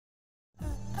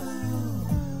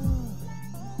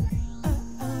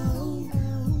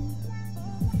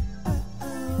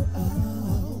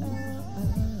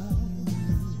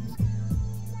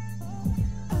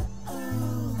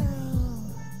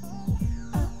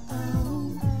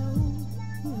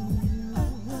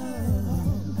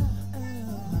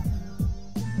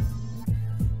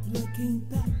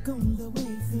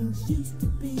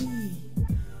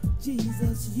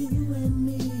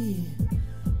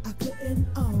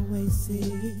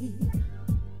see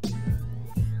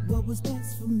what was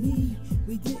best for me.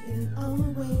 We didn't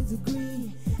always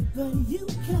agree, but you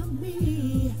kept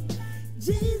me.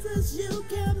 Jesus, you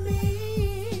kept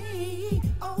me.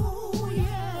 Oh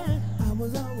yeah, I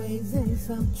was always in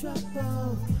some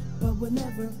trouble, but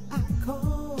whenever I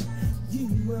called, you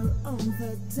were on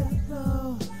the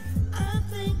double. I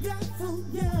thank God for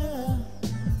you.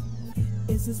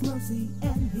 It's His mercy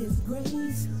and His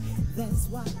grace. That's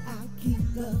why I keep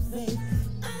the faith.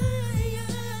 I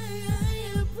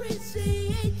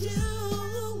appreciate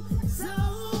you so.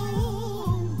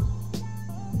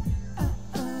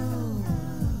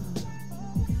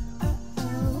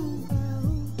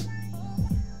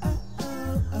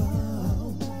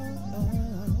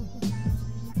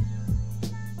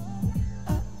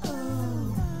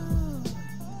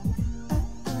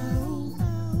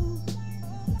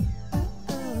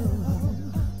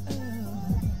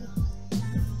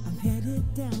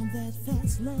 Down that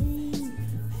fast lane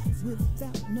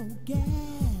without no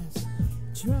gas,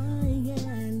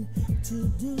 trying to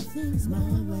do things my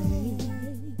way,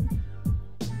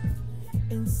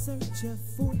 in search of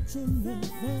fortune and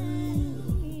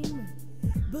fame,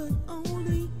 but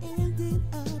only ended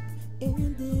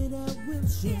up with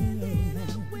shame.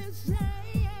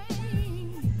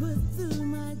 But through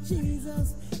my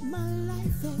Jesus, my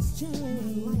life has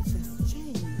changed.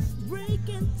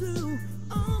 Breaking through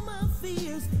all my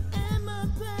fears and my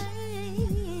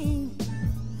pain,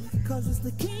 'cause it's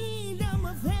the kingdom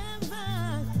of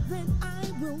heaven that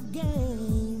I will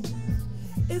gain.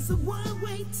 It's a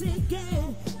one-way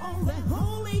ticket on that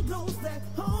Holy Ghost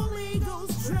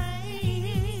train.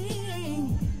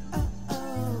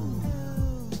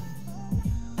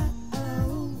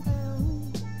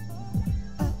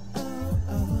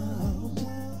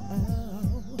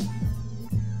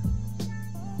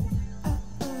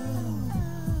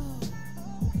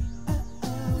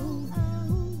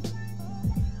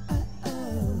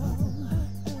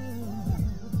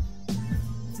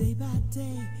 Day by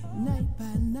day, night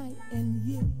by night, and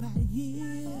year by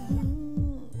year,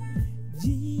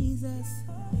 Jesus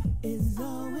is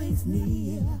always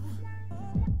near.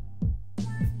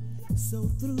 So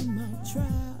through my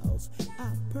trials,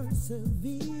 I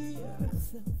persevere.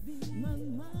 My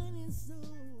mind and soul.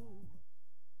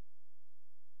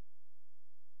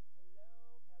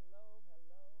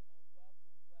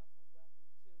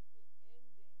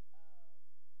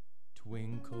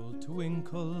 Twinkle,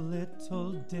 twinkle,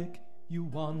 little Dick, you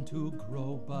want to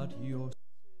grow, but you're...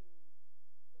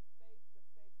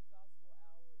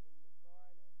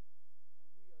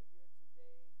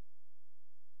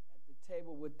 At the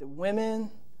table with the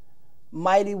women,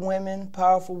 mighty women,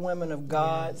 powerful women of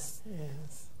God. Yes,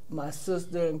 yes. My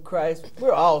sister in Christ.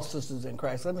 We're all sisters in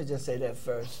Christ. Let me just say that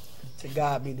first. To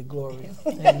God be the glory.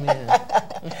 Amen.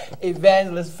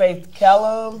 Evangelist Faith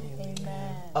Kellum.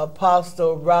 Amen.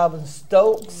 Apostle Robin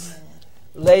Stokes.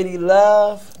 Amen. Lady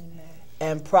Love. Amen.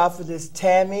 And Prophetess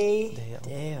Tammy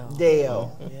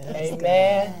Dale. Yes,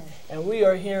 amen. God. And we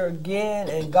are here again,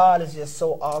 and God is just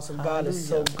so awesome. Hallelujah. God is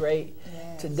so great.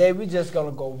 Yes. Today we're just going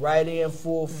to go right in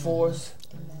full force.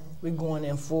 We're going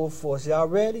in full force. Y'all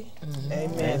ready?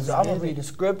 Amen. So I'm going to read the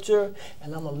scripture,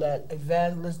 and I'm going to let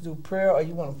Evangelist do prayer, or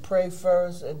you want to pray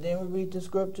first, and then we read the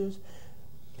scriptures?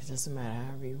 It doesn't matter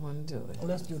however you want to do it.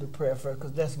 Let's do the prayer first,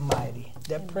 because that's mighty.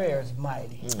 That prayer is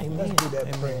mighty. Amen. Let's do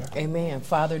that prayer. Amen.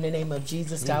 Father, in the name of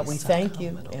Jesus, God, we thank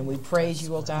you and we praise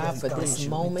you, oh God, for this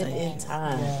moment in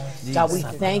time. God, we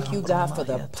thank you, God, for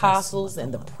the apostles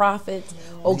and the prophets,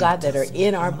 oh God, that are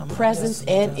in our presence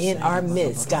and in our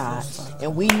midst, God.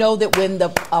 And we know that when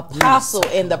the apostle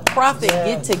and the prophet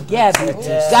get together,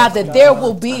 God, that there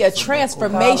will be a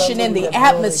transformation in the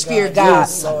atmosphere, God.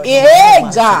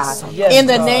 God, in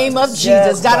the name of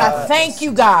Jesus. God, I thank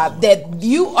you, God, that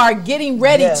you are getting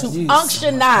ready to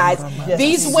unctionize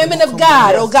these women of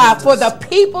God, oh God, for the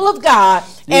people of God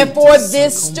and for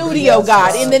this studio,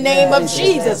 God, in the name of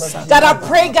Jesus. God, I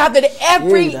pray, God, that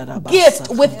every gift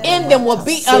within them will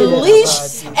be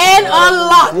unleashed and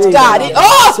unlocked, God.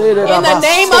 In the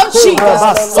name of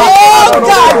Jesus. Oh,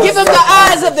 God, give them the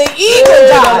eyes of the eagle,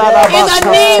 God. In the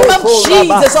name of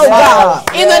Jesus, oh God.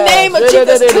 In the name of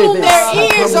Jesus, tune their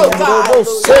ears, oh God.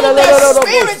 Tune their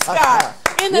spirits, God.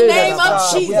 in the name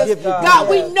of Jesus. God,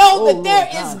 we know that there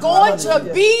is going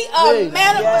to be a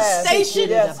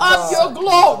manifestation of your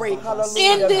glory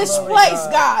in this place,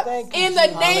 God, in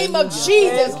the name of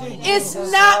Jesus. It's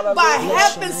not by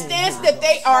happenstance that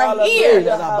they are here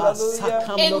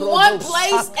in one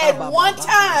place at one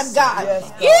time, God.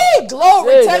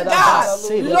 Glory to God.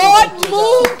 Lord,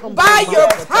 move by your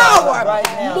power.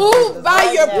 Move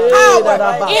by your power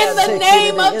in the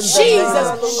name of Jesus.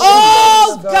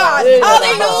 Oh God,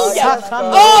 hallelujah.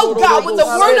 Oh God, when the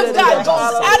word of God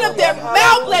goes out of their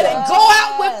mouth, let it go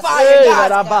out with fire,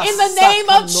 God, in the name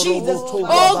of Jesus.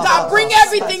 Oh God, bring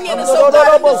everything in us, oh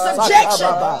God, into subjection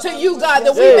to you, God,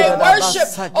 that we may worship,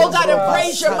 oh God, and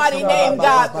praise your mighty name,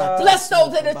 God. Bless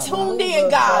those that are tuned in,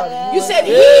 God. You said,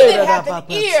 he that hath an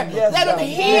ear, let him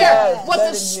hear what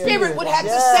the Spirit would have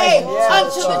to say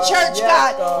unto the church,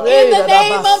 God. In the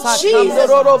name of Jesus,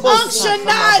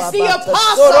 unctionize the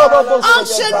apostle,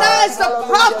 unctionize the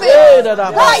prophet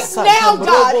right now,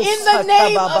 God, in the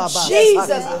name of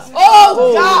Jesus.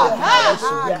 Oh God,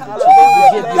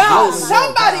 God,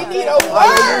 somebody need a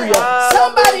word.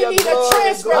 Somebody need a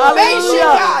transformation,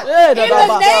 God. In the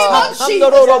name of Jesus,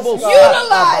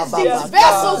 utilize these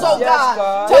vessels, oh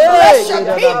God, to bless your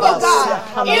people, God.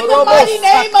 In the mighty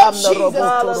name of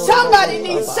Jesus, somebody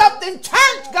needs something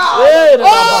turned, God.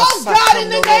 Oh God, in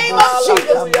the name of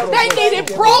Jesus, they need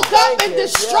it broke up and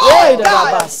destroyed,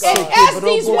 God. And as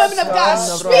these women of God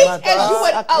speak, as you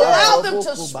would allow them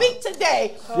to speak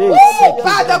today,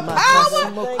 by the power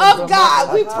of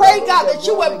God, we pray, God, that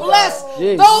you would bless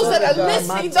those that are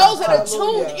listening, those that are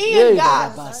tuned in,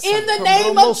 God, in the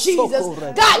name of Jesus.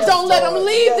 God, don't let them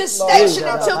leave this station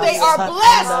until they are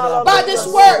blessed by this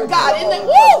word, God. In the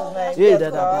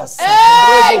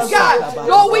hey, God,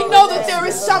 Lord, we know that there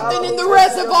is something in the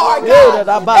reservoir, God.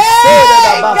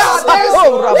 Hey, God, there's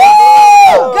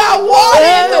God, water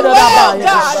in the well,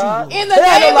 God, in the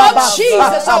name of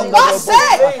Jesus.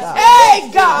 Hey,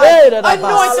 God,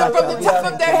 anoint them from the top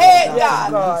of their head,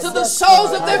 God, to the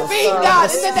soles of their feet,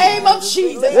 God, in the name of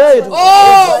Jesus.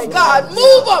 Oh, God,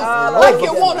 move them like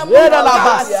you want to move them,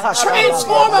 God.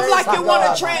 Transform them like you want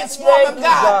to transform them,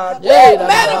 God.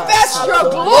 Manifest your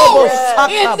glory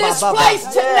in this place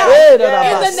tonight,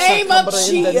 in the name of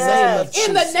Jesus.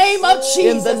 In the name of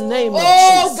Jesus.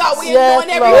 Oh, God, we anoint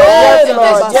every person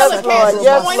that's telecast is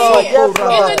going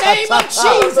in the name of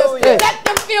Jesus. Let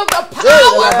them feel the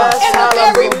power and the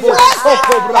very presence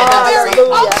and the very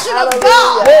unction of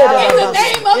God in the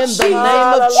name of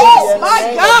Jesus. Oh, my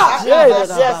God.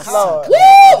 Yes, Lord. Woo,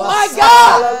 my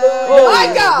God. My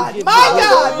God. My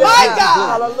God. My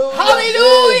God.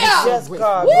 Hallelujah.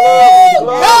 Woo,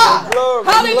 God.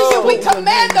 Hallelujah. We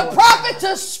command the prophet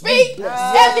to speak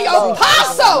and the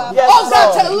apostle, oh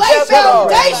God, to lay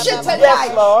foundation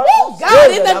tonight. Oh God,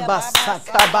 in the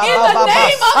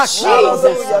name of Jesus.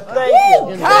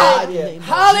 Oh God.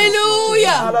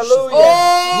 Hallelujah.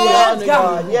 Oh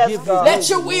God. Let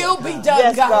your will be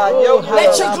done, God.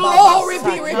 Let your glory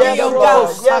be revealed, God.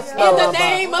 In the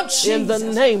name of Jesus. In the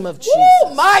name of Jesus.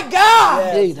 Oh my God.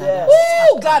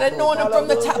 Oh God, anoint them from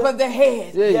the top of their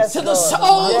head to the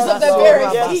soles of their very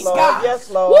feet, God.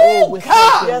 Oh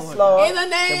God. In the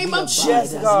name of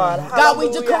Jesus. God, we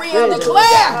decree and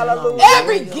declare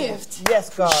every gift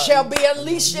shall be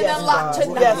unleashed and unlocked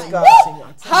tonight.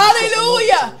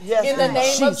 Hallelujah. In the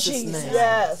name of Jesus.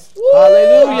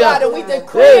 Hallelujah. God, and we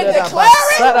decree and declare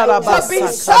it to be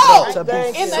so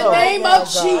in the name of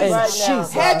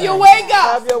Jesus. Have your way,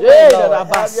 God. Have your way, God.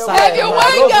 Have your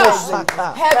way,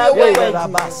 God.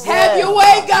 Have your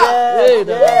way, God.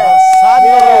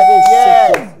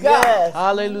 God.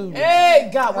 Hallelujah. Hey,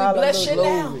 God, we bless you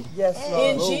now.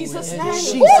 In Jesus'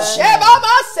 name.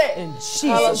 In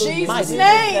Jesus'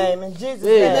 name.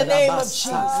 In the name of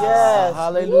Jesus.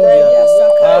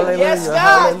 Hallelujah. Yes,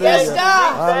 God. Yes,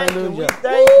 God. Hallelujah.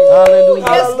 Hallelujah.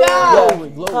 Yes, God.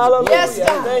 Yes,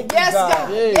 God. Yes, God.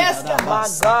 Yes, God. My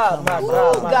God, my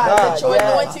God, my God, God. let your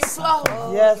anointing flow.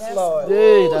 Yes, Lord.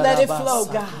 Let it flow,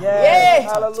 God.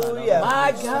 Yes. Hallelujah.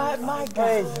 My God, my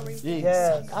God.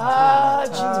 Yes. Ah,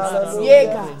 Jesus. Yeah,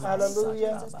 God.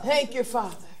 Hallelujah. Thank you,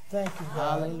 Father. Thank you,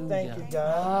 God. Hallelujah. Thank you,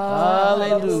 God.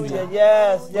 Hallelujah.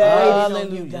 Yes, yes.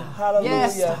 Hallelujah.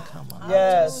 Hallelujah.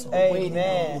 Yes.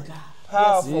 Amen.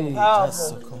 Powerful,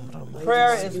 powerful.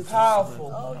 Prayer is powerful,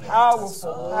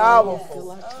 powerful,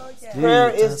 powerful. Prayer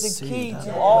is the key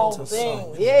to all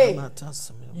things. Yeah.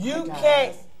 You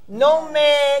can't, no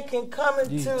man can come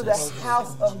into the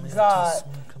house of God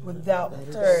without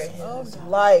prayer in his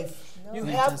life. You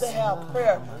have to have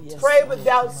prayer. Pray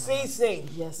without ceasing.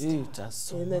 Yes.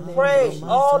 Pray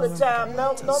all the time.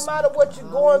 No matter what you're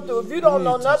going through. If you don't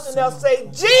know nothing else, say,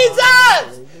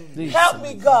 Jesus, help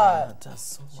me, God.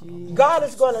 God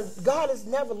has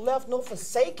never left nor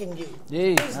forsaken you.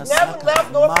 He's never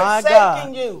left nor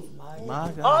forsaken you.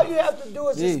 All you have to do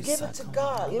is just give it to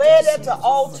God. Lay it at the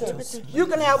altar. You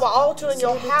can have an altar in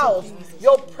your house,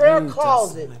 your prayer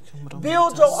closet.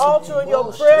 Build your altar in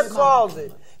your prayer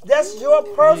closet. That's your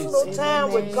personal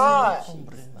time with God.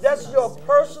 That's your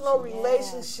personal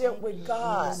relationship with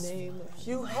God.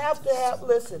 You have to have,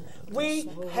 listen, we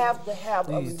have to have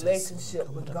a relationship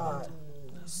with God.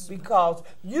 Because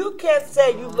you can't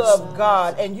say you love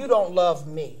God and you don't love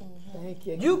me.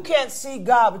 You can't see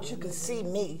God, but you can see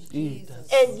me.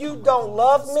 And you don't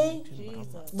love me,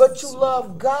 but you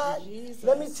love God.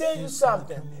 Let me tell you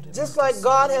something. Just like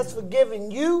God has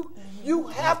forgiven you, you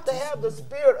have to have the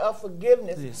spirit of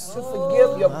forgiveness to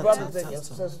forgive your brothers and your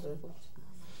sisters.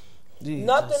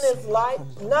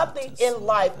 Nothing in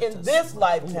life, in this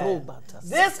lifetime,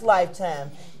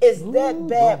 is that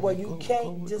bad where you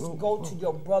can't just go to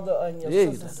your brother and your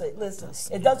sister and say,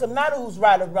 listen, it doesn't matter who's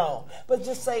right or wrong, but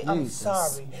just say, I'm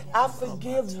sorry. I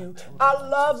forgive you. I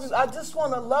love you. I just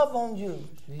want to love on you.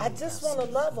 I just want to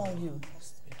love on you.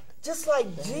 Just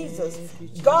like Jesus,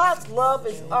 God's love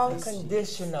is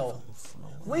unconditional.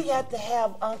 We have to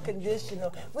have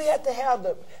unconditional. We have to have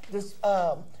the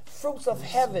fruits of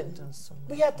heaven.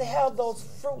 We have to have those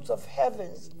fruits of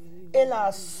heaven in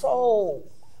our soul.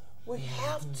 We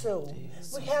have to.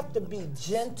 We have to be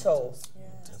gentle.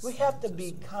 We have to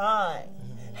be kind.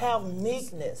 Have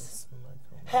meekness.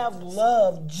 Have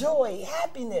love, joy,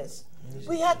 happiness.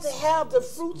 We have to have the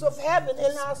fruits of heaven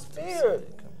in our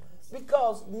spirit.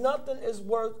 Because nothing is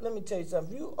worth, let me tell you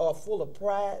something, if you are full of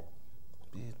pride,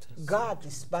 God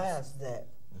despises that.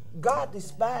 God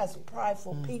despises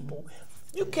prideful people.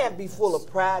 You can't be full of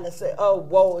pride and say, oh,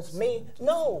 woe, it's me.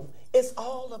 No, it's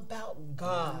all about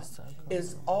God.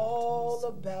 It's all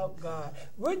about God.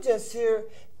 We're just here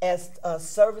as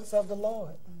servants of the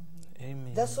Lord.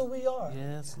 Amen. That's who we are.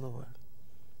 Yes, Lord.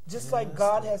 Just like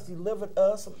God has delivered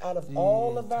us out of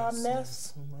all of our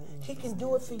mess, He can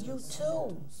do it for you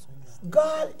too.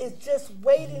 God is just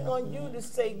waiting on you to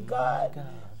say, God,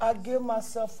 I give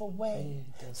myself away.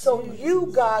 So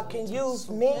you, God, can use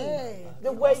me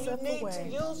the way you need to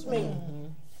use me.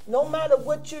 No matter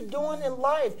what you're doing in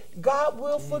life, God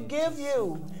will forgive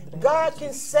you. God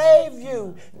can save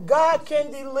you. God can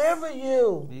deliver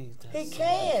you. He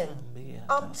can.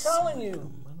 I'm telling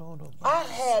you. I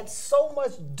had so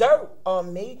much dirt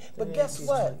on me, but guess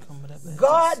what?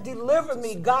 God delivered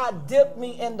me. God dipped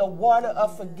me in the water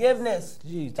of forgiveness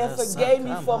and forgave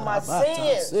me for my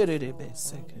sins.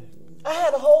 I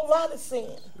had a whole lot of sin,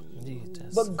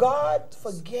 but God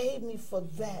forgave me for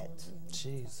that.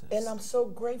 And I'm so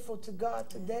grateful to God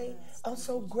today. I'm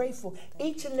so grateful.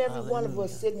 Each and every one of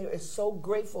us sitting here is so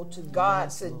grateful to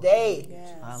God today.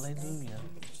 Hallelujah.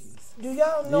 Do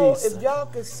y'all know if y'all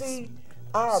could see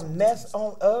our mess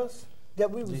on us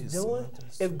that we was doing,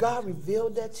 if God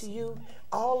revealed that to you,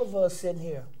 all of us sitting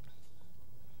here,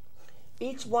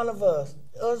 each one of us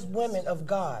women of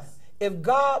God, if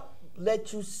God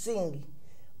let you sing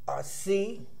or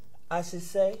see, I should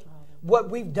say, what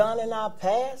we've done in our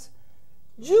past,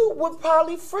 you would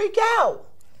probably freak out.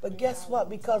 But guess what?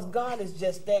 Because God is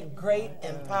just that great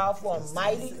and powerful and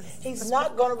mighty, He's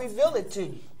not going to reveal it to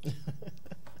you.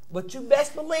 But you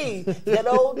best believe that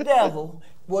old devil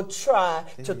will try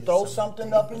to throw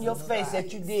something up in your face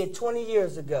that you did 20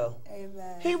 years ago.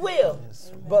 Amen. He will.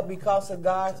 Amen. But because of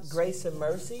God's grace and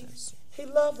mercy, He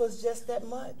loves us just that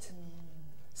much.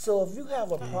 So if you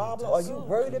have a problem or you're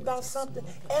worried about something,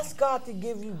 ask God to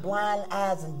give you blind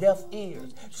eyes and deaf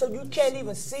ears so you can't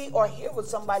even see or hear what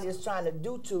somebody is trying to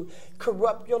do to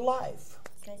corrupt your life.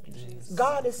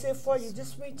 God is here for you.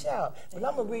 Just reach out. But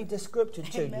I'm going to read the scripture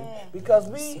to you because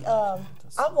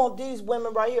I want these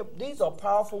women right here. These are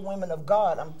powerful women of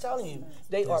God. I'm telling you,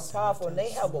 they are powerful and they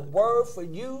have a word for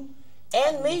you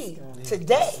and me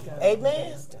today.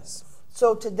 Amen.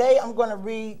 So today I'm going to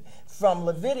read from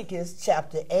Leviticus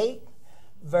chapter 8,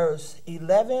 verse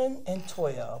 11 and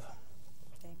 12.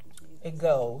 It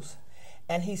goes,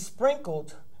 and he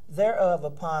sprinkled thereof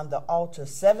upon the altar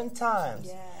 7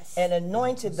 times, and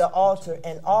anointed the altar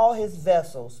and all his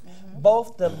vessels,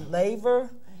 both the laver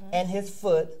and his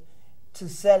foot, to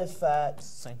sanctify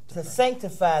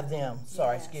them.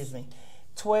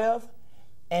 12,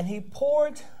 and he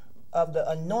poured of the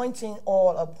anointing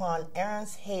oil upon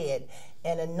Aaron's head,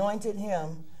 and anointed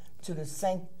him to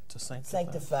To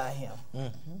sanctify him.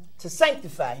 To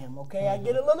sanctify him, okay? I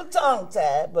get a little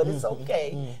tongue-tied, but it's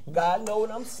okay. God knows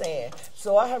what I'm saying.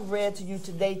 So I have read to you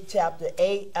today chapter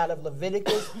 8 out of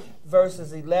Leviticus,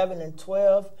 verses 11 and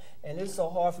 12. And it's so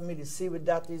hard for me to see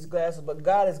without these glasses, but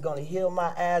God is going to heal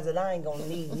my eyes, and I ain't going to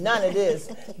need none of this.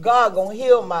 God going to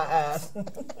heal my eyes.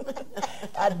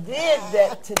 I did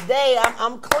that today.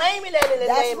 I'm claiming that in the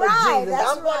name of Jesus.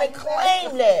 I'm going to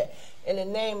claim that in the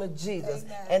name of Jesus.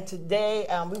 Amen. And today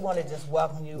we want to just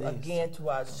welcome you again to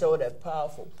our show, that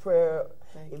powerful prayer,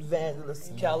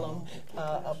 Evangelist Kellum,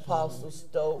 Apostle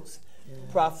Stokes,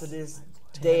 Prophetess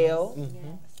Dale.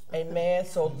 Amen.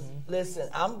 So listen,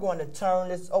 I'm going to turn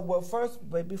this over. Well, first,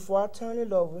 but before I turn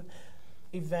it over,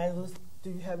 Evangelist, do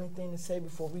you have anything to say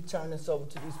before we turn this over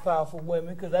to these powerful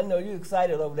women? Because I know you're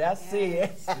excited over there. I see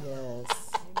it.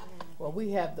 Yes. Well,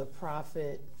 we have the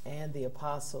prophet and the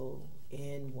apostle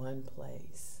in one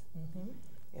place.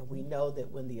 And we know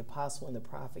that when the apostle and the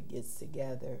prophet gets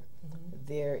together,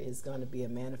 there is going to be a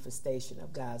manifestation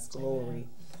of God's glory.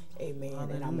 Amen.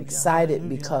 Hallelujah. And I'm excited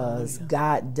because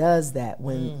God does that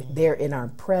when they're in our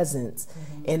presence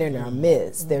and in our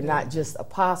midst. They're not just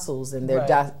apostles and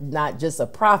they're not just a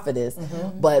prophetess,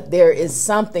 but there is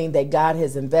something that God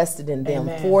has invested in them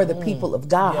for the people of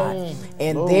God.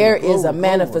 And there is a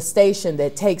manifestation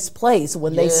that takes place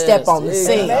when they step on the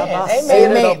scene.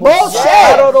 Amen.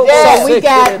 So we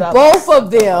got both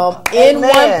of them in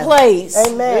one place.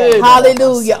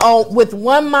 Hallelujah. With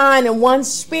one mind and one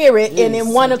spirit and in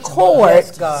one accord.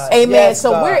 Amen. Yes,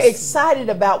 so we're excited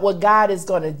about what God is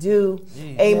going to do.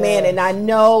 Amen. And I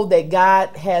know that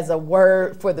God has a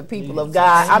word for the people of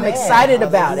God. I'm excited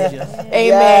about it.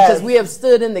 Amen. Because we have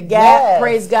stood in the gap.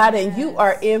 Praise God. And you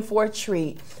are in for a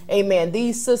treat. Amen.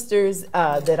 These sisters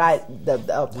the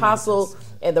apostle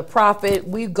and the prophet,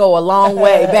 we go a long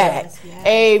way back.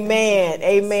 Amen.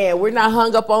 Amen. We're not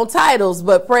hung up on titles,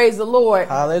 but praise the Lord.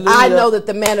 Hallelujah. I know that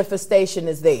the manifestation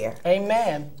is there.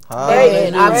 Amen.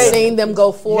 Amen. I've seen them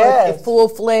go forth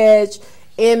full-fledged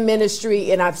in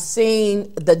ministry, and I've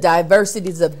seen the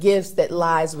diversities of gifts that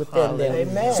lies within them.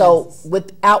 Amen. So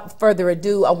without further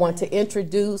ado, I want to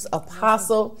introduce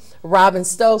Apostle Robin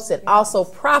Stokes and also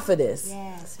Prophetess.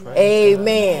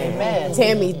 Amen.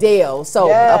 Tammy Dale. So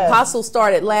Apostle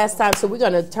started last time, so we're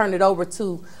going to turn it over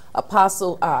to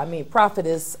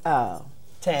Prophetess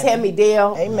Tammy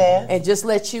Dale. Amen. And just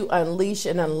let you unleash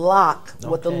and unlock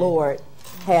what the Lord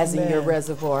has in your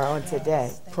reservoir on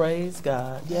today. Praise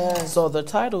God. Yes. So the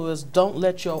title is Don't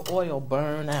Let Your Oil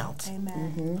Burn Out.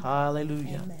 Amen.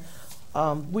 Hallelujah.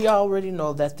 Amen. We already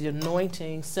know that the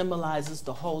anointing symbolizes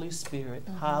the Holy Spirit.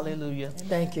 Hallelujah.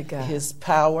 Thank you, God. His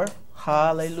power.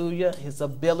 Hallelujah. His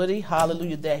ability.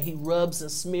 Hallelujah. That he rubs and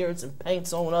smears and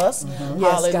paints on us.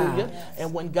 Hallelujah. Yes,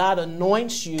 and when God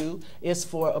anoints you, it's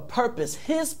for a purpose,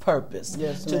 his purpose,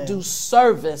 to do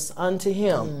service unto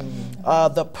him.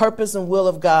 The purpose and will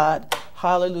of God.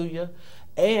 Hallelujah.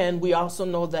 And we also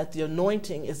know that the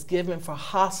anointing is given for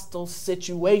hostile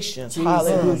situations.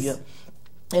 Hallelujah.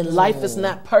 And life is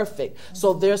not perfect.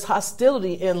 So there's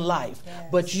hostility in life.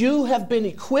 But you have been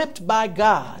equipped by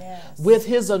God with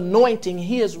his anointing.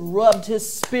 He has rubbed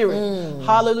his spirit.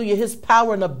 Hallelujah. His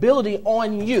power and ability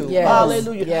on you.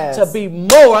 Hallelujah. To be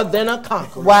more than a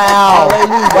conqueror. Wow.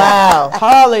 Hallelujah. Wow.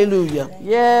 Hallelujah.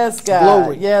 Yes, God.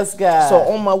 Glory. Yes, God. So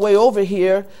on my way over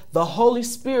here, the Holy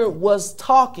Spirit was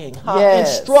talking,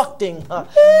 instructing.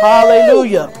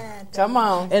 Hallelujah. Come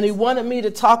on. And he wanted me to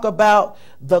talk about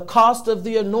the cost of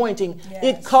the anointing.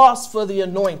 It costs for the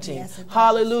anointing.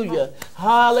 Hallelujah.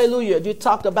 Hallelujah. You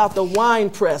talked about the wine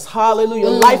press. Hallelujah.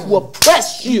 Life will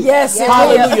press you. Yes, it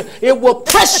hallelujah. It will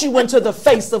press you into the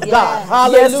face of God.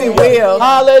 Hallelujah. Yes, it will.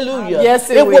 Hallelujah. Yes,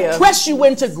 it will press you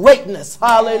into greatness.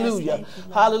 Hallelujah.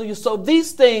 Hallelujah. So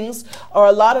these things are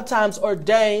a lot of times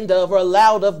ordained or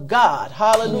allowed of God.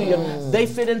 Hallelujah. They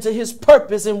fit into his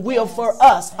purpose and will for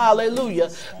us. Hallelujah.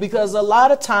 Because a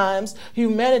lot of times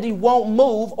humanity won't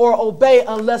move or obey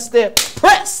unless they're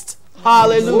pressed.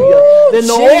 Hallelujah. Then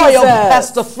the oil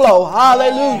has to flow.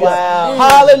 Hallelujah.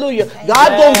 Hallelujah. God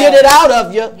gonna get it out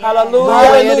of you. Hallelujah.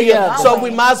 Hallelujah. So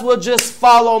we might as well just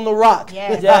fall on the rock.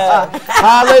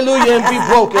 Hallelujah. And be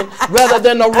broken rather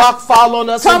than the rock fall on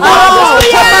us. Come on.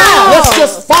 Let's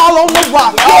just fall on the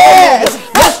rock.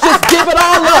 Let's just give it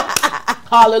all up.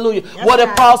 Hallelujah. What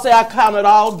did Paul say? I count it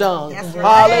all done.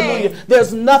 Hallelujah.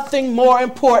 There's nothing more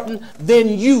important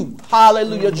than you.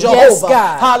 Hallelujah.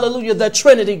 Jehovah. Hallelujah. The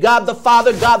Trinity. God the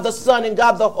Father, God the Son, and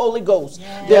God the Holy Ghost.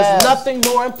 There's nothing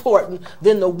more important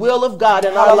than the will of God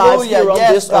in our lives here on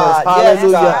this earth.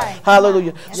 Hallelujah.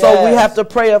 Hallelujah. So we have to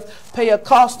pray pay a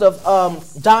cost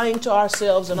of dying to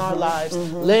ourselves and our lives,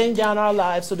 laying down our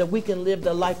lives so that we can live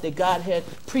the life that God had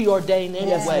preordained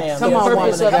anyway. Yes, the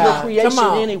purpose of the creation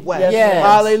anyway. Yes.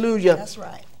 Hallelujah. That's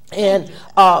right. And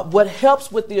what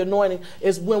helps with the anointing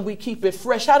is when we keep it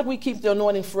fresh. How do we keep the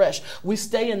anointing fresh? We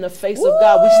stay in the face of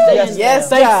God. We stay in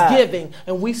thanksgiving,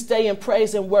 and we stay in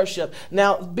praise and worship.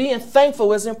 Now, being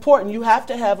thankful is important. You have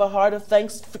to have a heart of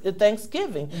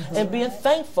thanksgiving and being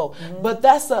thankful. But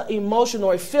that's an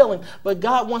emotional feeling. But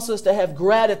God wants us to have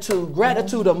gratitude.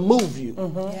 Gratitude will move you.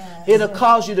 It'll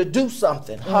cause you to do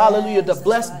something. Hallelujah. To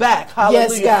bless back.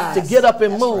 Hallelujah. To get up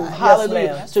and move.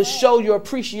 Hallelujah. To show your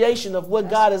appreciation of what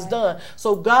God has done.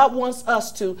 So God wants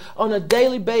us to, on a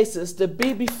daily basis, to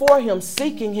be before Him,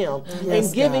 seeking Him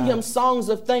and giving Him songs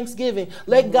of thanksgiving.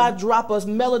 Let God drop us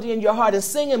melody in your heart and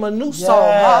sing Him a new song.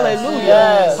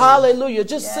 Hallelujah. Hallelujah.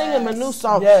 Just sing Him a new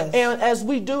song. And as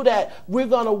we do that, we're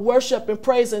going to worship and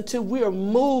praise until we are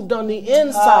moved on the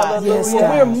inside. When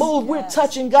we're moved, we're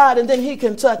touching God, and then He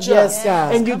can touch us.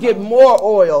 And you get more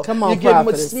oil. You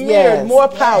get smeared, more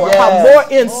power, more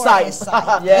insight.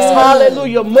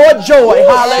 Hallelujah. More joy.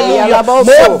 Hallelujah.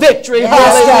 More victory.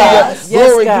 Hallelujah.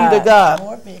 Glory be to God.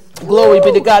 Glory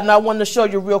be to God. And I want to show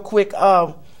you real quick.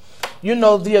 You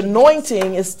know, the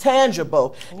anointing is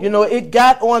tangible. You know, it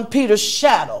got on Peter's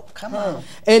shadow.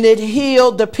 And it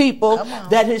healed the people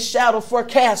that his shadow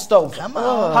forecast over.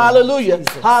 Hallelujah.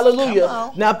 Jesus.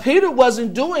 Hallelujah. Now, Peter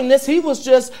wasn't doing this. He was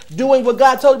just doing what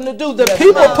God told him to do. The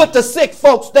people put the sick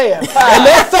folks there. And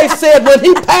their faith said when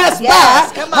he passed by,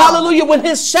 hallelujah, when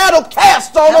his shadow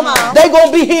cast on them, they're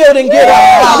going to be healed and get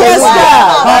up. Yes,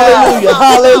 God. Hallelujah.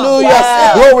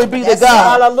 Hallelujah. Glory be to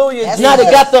God. Hallelujah. Now they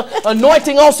got the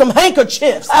anointing on some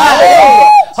handkerchiefs. Hallelujah.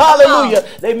 Hallelujah.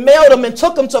 They mailed them and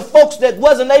took them to folks that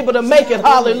wasn't able to make it.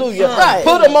 Hallelujah.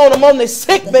 Put them on their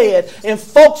sick bed, and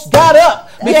folks got up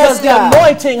because the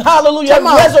anointing, hallelujah, the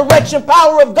resurrection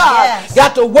power of God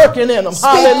got to working in them.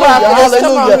 Hallelujah.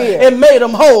 Hallelujah. And made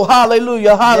them whole.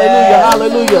 Hallelujah. Hallelujah.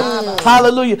 Hallelujah.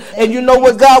 Hallelujah. And you know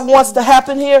what God wants to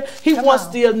happen here? He wants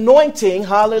the anointing,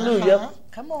 hallelujah,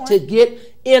 to get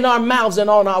in our mouths and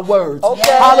on our words.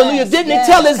 Hallelujah. Didn't he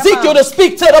tell Ezekiel to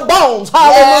speak to the bones?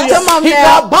 Hallelujah. He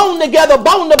got bone together,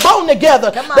 bone to bone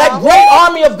together. That great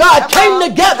army of God came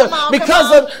together because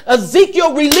of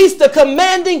Ezekiel released the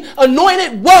commanding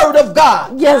anointed word of God.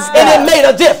 And it made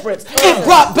a difference. It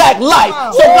brought back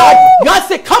life. So God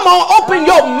said, come on, open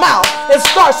your mouth and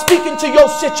start speaking to your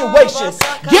situation.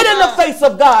 Get in the face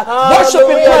of God. Worship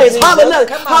and praise.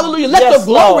 Hallelujah. Hallelujah. Let the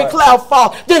glory cloud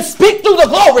fall. Then speak through the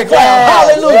glory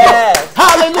cloud. Hallelujah.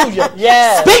 Hallelujah.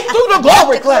 Speak through the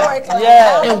glory cloud.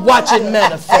 And watch it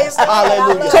manifest.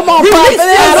 Hallelujah. Come on, release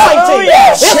the anointing.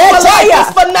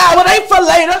 It's for now. It ain't for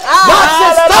later. God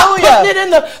said stop putting it in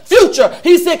the future.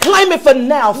 He said claim it for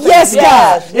now. Yes,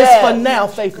 God. It's for now,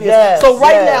 faith. So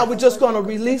right now we're just going to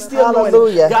release the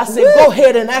anointing. God said go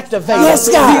ahead and activate it.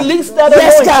 Release that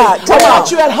anointing. Come on.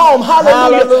 You at home.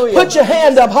 Hallelujah. Put your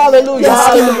hand up. Hallelujah.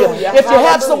 Hallelujah. If you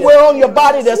have somewhere on your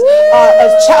body that's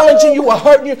challenging you or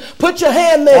hurting you, put your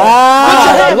hand there. Put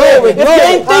your hand there. If you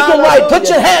ain't thinking right, put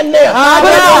your hand there.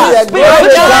 Put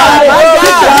your hand there.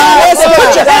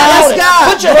 Put your hand on it.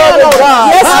 Put your hand on it.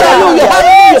 Hallelujah.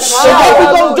 Hallelujah. And what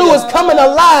we're going to do is come in a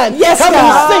line. Come in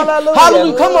sync.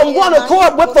 Hallelujah. Come on one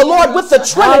accord with the Lord, with the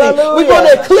Trinity. We're going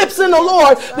to eclipse in the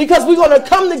Lord because we're going to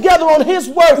come together on His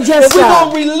word. And we're going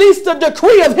to release the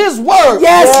decree of His word.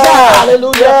 Yes, God.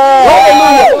 Hallelujah.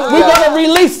 Hallelujah. We're going to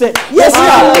release it. Yes,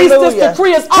 God. Release this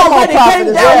decree. It's already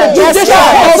came down the judicial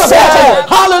hands of heaven.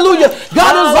 Hallelujah.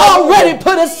 God has already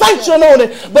put His sanction on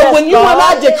it. But when you and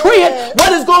I decree it,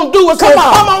 what it's going to do is come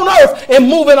on earth and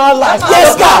move in our life.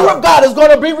 Yes, the power of God is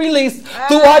going to be released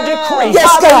through our decree. Yes,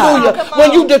 hallelujah.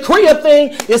 When you decree a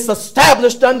thing, it's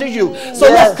established under you. So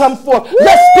let's come forth.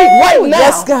 Let's speak right now.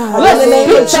 Yes, God. Let's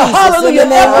speak to hallelujah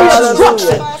every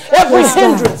obstruction, every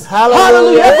hindrance,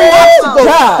 hallelujah, every obstacle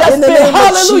that's been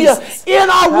hallelujah in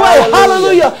our way.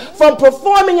 Hallelujah. From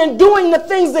performing and doing the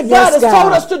things that God has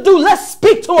told us to do. Let's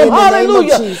speak to Him.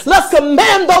 Hallelujah. Let's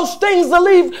command those things to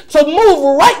leave, to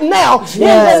move right now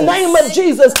in the name of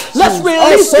Jesus. Let's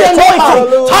release the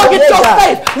anointing. Target your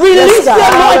faith. Release the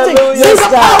anointing. See the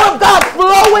power of God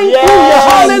flowing through you.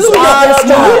 Hallelujah.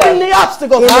 Moving the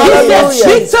obstacles. He said,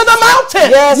 speak to the mountain.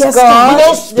 Yes, God. We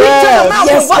don't speak to the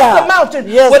mountain. What's the mountain?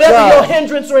 Whatever your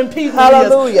hindrance or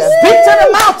impediment is. Speak to the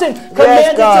mountain.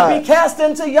 Command it to be cast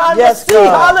into yonder sea.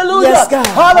 Hallelujah.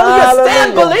 Hallelujah.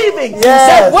 Stand believing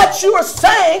that what you are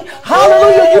saying,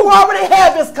 hallelujah, you already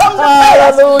have is come to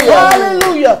pass.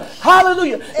 Hallelujah.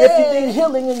 Hallelujah. If you need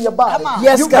healing in your body,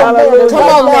 yes, God. Come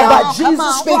on now. By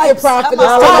Jesus' speaking prophet.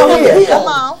 Come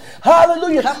on.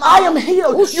 Hallelujah. I am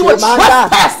healed. You are my God.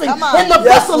 trespassing Come on. in the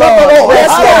Yes, vessel Lord. of the Lord. Yes,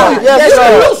 Hallelujah. Lord. Yes, You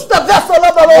Lord. loose the vessel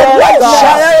of the Lord Yes, right God.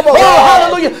 now. Oh, Yes.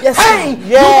 hallelujah. Yes, Pain,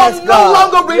 Yes, you will no God.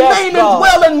 longer Yes, remain and God.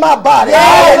 dwell in my body.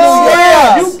 Yes, Hallelujah.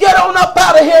 yes. You get on up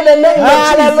out of here in the name of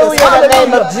Jesus. Hallelujah, in the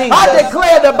name of Hallelujah. I Jesus.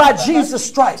 declare that by Jesus'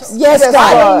 stripes, Yes, Yes,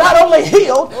 God. I am God. not only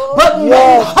healed, but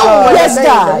made Yes, whole God. in Yes, the name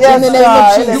God. of In Yes, the Jesus. name of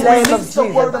God. In the You Jesus. name of release the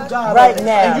word Jesus. of God Right on it,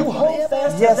 now. and you hold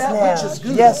fast to Yes, that now. which is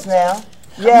good. Yes, now.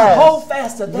 You Yes. hold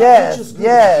fast to that Yes, which is good.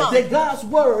 yes. That God's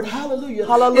word, hallelujah,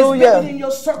 Hallelujah. is bigger than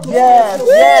your circumstance, Yes, your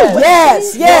yes. situation,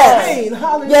 Yes, your yes. pain,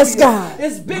 hallelujah. Yes, God.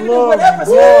 It's bigger Glory, than whatever's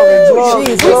glory, happening to glory, you.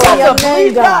 Jesus, We glory. got in your to name,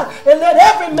 believe God and let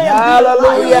every man be a liar.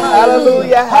 Hallelujah,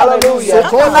 hallelujah, hallelujah.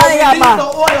 So release the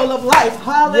oil of life.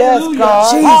 Hallelujah.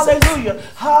 God. Hallelujah.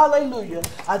 Hallelujah.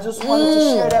 I just wanted to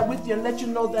share that with you and let you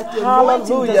know that the anointing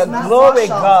Hallelujah. does not Glory, wash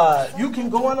off. God. You can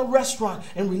go in a restaurant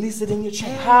and release it in your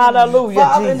chair. Hallelujah,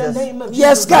 Father, in the Jesus. name of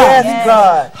Yes, Jesus. God. Yes,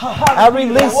 God. I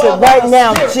release it right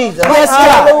now, Jesus. Yes,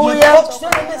 God. Hallelujah.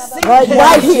 Right now,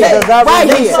 Right here. Jesus. I Right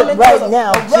release here. it right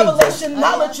now, A Jesus. revelation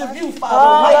knowledge of you, Father,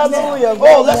 right now. Hallelujah. Oh,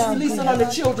 Right let's now, release it Jesus. on the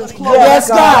children's clothes. Yes,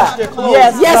 God. Wash their clothes.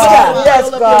 Yes, Yes, God. God. Yes,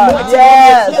 God.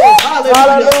 Yes.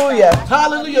 Hallelujah.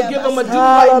 Hallelujah. Give them a new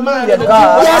right mind Hallelujah, and a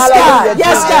God. new Yes, right God. spirit.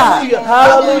 Yes, God. Hallelujah.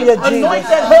 Hallelujah, Anoint Jesus.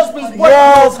 that husband's work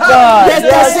Yes, clothes. God. Hallelujah. In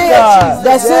the Yes, name God. of Jesus.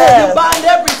 That's Yes. You bind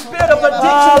every spirit of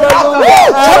addiction and Hallelujah.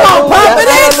 alcohol. Come on, Hallelujah.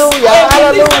 prophetess. Hallelujah. And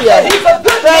release it that Hallelujah. he's a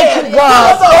good Thank man. you, God.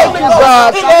 Full of the Thank Holy you, Ghost. God.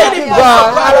 And Thank then he you, wants to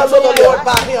God. cry unto the Hallelujah. Lord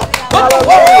by him. Put the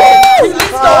word Hallelujah. on it.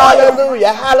 Release the oil.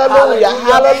 Hallelujah. Hallelujah.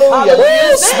 Hallelujah.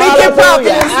 Hallelujah. Speak it, Hallelujah.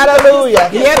 prophetess. Hallelujah.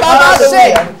 Yeah, Baba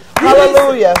say.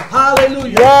 Hallelujah. Hallelujah.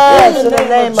 Hallelujah. Yes, in the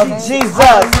name of Jesus.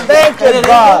 Thank And you, it ain't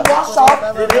God. gonna wash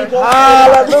off. It ain't gonna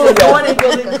Hallelujah. The anointing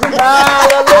will increase.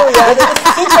 Hallelujah. It's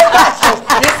supernatural.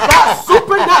 It's got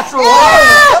supernatural oil.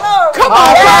 Come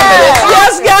on, prophetess.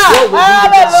 Yes, God.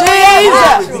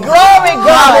 Jesus. Glory,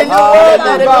 God. You Hallelujah. worthy,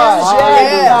 Let him God. use you. Yes,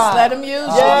 Yes. God. Let him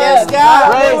use you. Yes, Yes,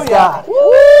 God. Praise God.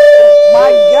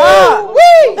 My God.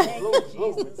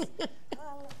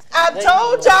 I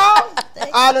told y'all.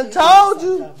 I done told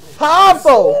you.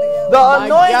 Powerful. The God.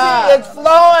 anointing is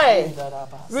flowing.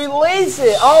 Release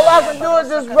it. All I can do is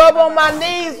just rub on my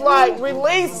knees like,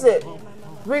 release it.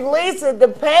 Release it. The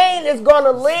pain is going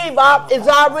to leave. It's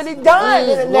already done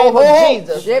in the name of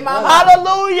Jesus.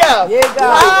 Hallelujah. Yeah,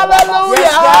 God. Hallelujah.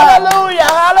 Yes, God. Hallelujah.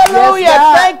 Hallelujah. Yes,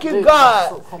 God. Thank you,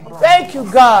 God. Thank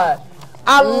you, God.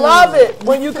 I love it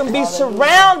when you can be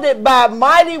surrounded by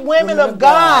mighty women of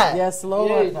God. Yes,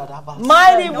 Lord.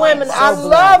 Mighty women. I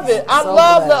love it. I So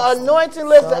love blessed. the anointing.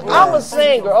 Listen, I'm a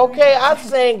singer, okay? I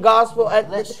sing gospel.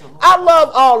 I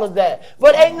love all of that.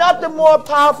 But ain't nothing more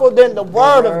powerful than the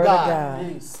word of God.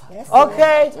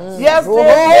 Okay? Yes,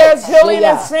 there's healing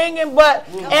and singing,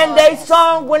 and they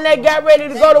sung when they got ready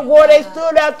to go to war. They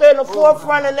stood out there in the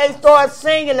forefront and they started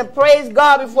singing and praised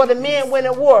God before the men went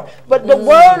in war. But the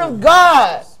word of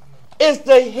God is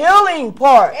the healing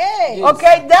part.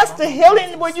 Okay? That's the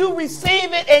healing when you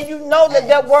receive it and you know that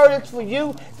that word is for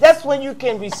you. That's when you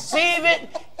can receive it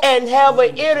and have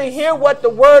an ear to hear what the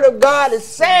word of God is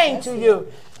saying to you.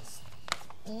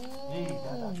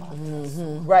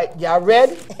 Right, y'all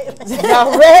ready?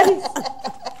 Y'all ready?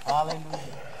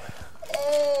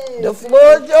 The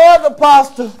floor is yours,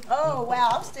 Apostle. Oh,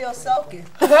 wow, I'm still soaking.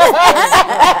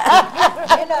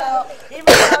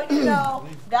 Even though,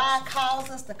 God calls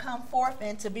us to come forth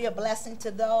and to be a blessing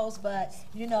to those, but,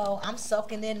 I'm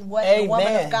soaking in what the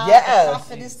woman of God, the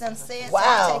prophetess done said. Wow.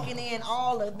 So I'm taking in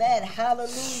all of that.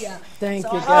 Hallelujah. Thank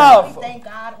you, I God. really thank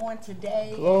God on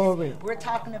today. Glory. We're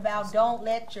talking about don't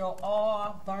let your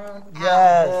oil burn out.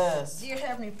 Yes. Dear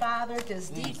Heavenly Father,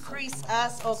 just decrease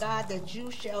us, oh God, that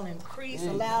you shall increase.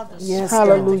 Allow the Yes, Spirit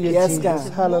Hallelujah, to Yes, Jesus. God.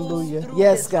 move Hallelujah. through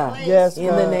Yes, this God. place, Yes,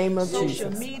 In the name of social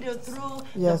Jesus. media, through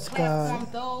Yes, the platform,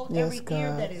 God. though, Yes, every ear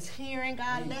God. that is hearing,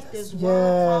 God, let this Yes,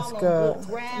 word fall on God. good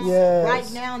ground. Yes.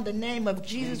 Right now, in the name of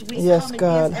Jesus, we Yes, come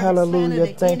God. against every plan Hallelujah. of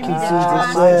the Thank enemy you, that Jesus.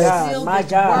 tries Yes. to steal My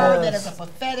this God. word that Yes. is a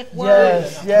prophetic word.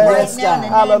 Yes, yes. Right now, in the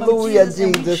name Hallelujah, of Jesus,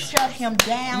 and we Jesus. shut him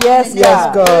down. Yes, in the name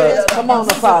of God. Jesus. Come on, And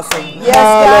we Apostle. decree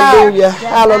Yes, Hallelujah. that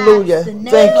Hallelujah. the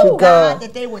name Thank you, of God, God.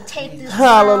 that they would take this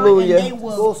Hallelujah. word and they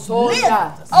will live.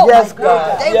 God. Oh Yes, my God.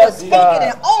 God. They Yes, will take God. it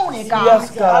and own it, God.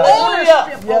 Yes, God.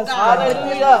 Ownership, oh Yes, God, God. with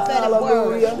this prophetic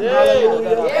word. Hallelujah. Hallelujah.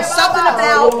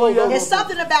 It's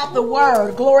something about the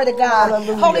word. Glory to God.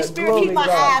 Holy Spirit, keep my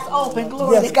eyes open.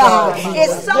 Glory to God.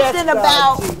 It's something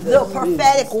about the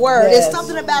prophetic word. It's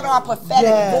something about our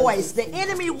prophetic voice. The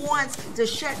enemy wants to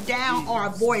shut down our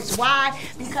voice. Why?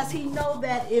 Because he knows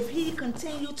that if he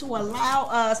continue to allow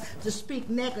us to speak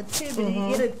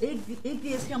negativity, it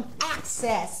gives him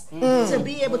access to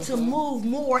be able to move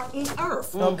more in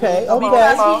earth.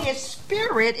 Because he is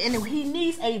spirit and he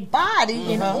needs a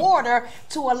body in order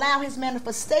to allow his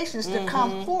manifestations to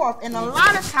come forth. And a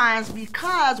lot of times,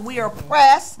 because we are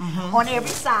pressed on every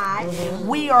side,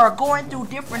 we are going through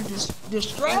different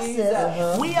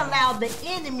distresses, we allow the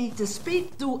enemy to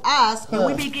speak through us, and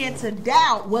we begin to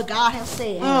doubt what God has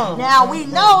said. Now we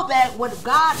know that what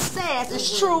God says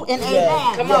is true and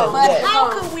amen. But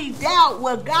how can we doubt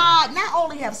what God not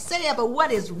only have said, but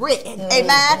what is written?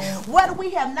 Amen. What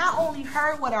we have not only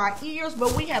heard with our ears,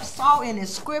 but we have saw in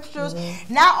his scriptures,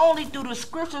 not only through the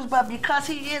scriptures, but because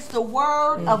he is the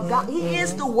word of God. He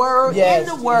is the word in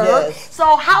the word.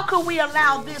 So how can we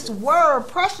allow this word,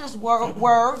 precious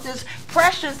word, this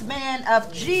precious man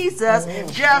of Jesus,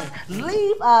 just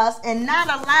leave us and not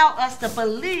allow us to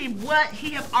believe what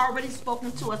he have already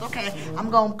spoken to us? Okay, I'm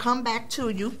going to come back to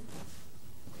you.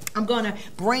 I'm going to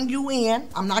bring you in.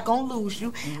 I'm not going to lose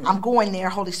you. I'm going there,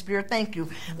 Holy Spirit. Thank you.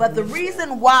 But the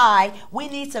reason why we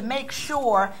need to make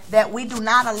sure that we do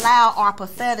not allow our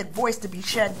prophetic voice to be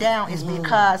shut down is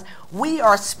because we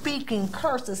are speaking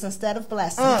curses instead of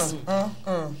blessings.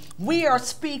 We are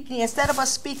speaking, instead of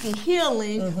us speaking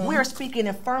healing, we are speaking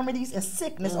infirmities and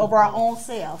sickness over our own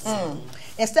selves.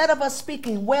 Instead of us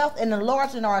speaking wealth and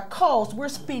enlarging our coast, we're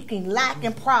speaking lack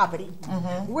and poverty.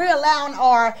 We're allowing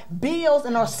our bills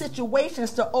and our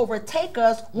situations to overtake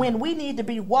us when we need to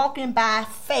be walking by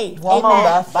faith.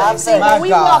 Amen. See, when we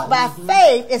walk by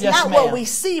faith, it's not what we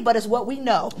see, but it's what we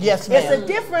know. It's a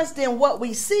difference than what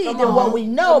we see than what we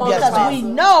know, because we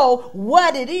know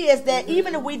what it is that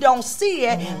even if we don't see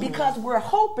it, because we're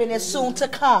hoping it's soon to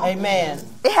come. Amen.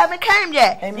 It haven't came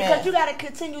yet. Because you got to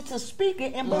continue to speak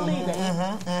it and believe it.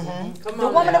 The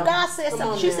woman of God said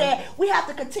something. She said we have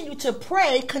to continue to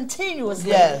pray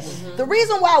continuously. The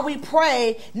reason why we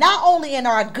pray not only in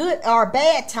our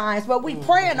bad times, but we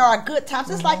pray in our good times.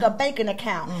 It's like a banking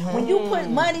account. When you put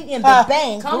money in the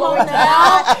bank, glory to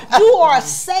God, you are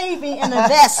saving an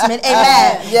investment.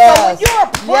 Amen. So when you're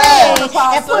praying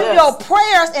and putting your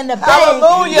prayers in the bank,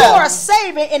 you are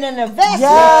saving in an investment.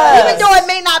 Even though it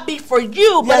may not be for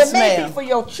you, but it may be for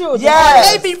your children, or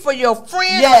it may be for your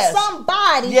friend or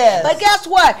somebody. But guess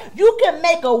what? You can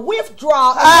make a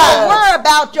withdrawal and not worry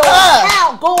about your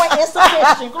account going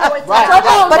insufficient.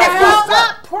 But if you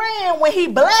stop praying when he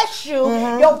bless you,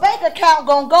 your bank account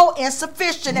gonna go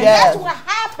insufficient. And that's what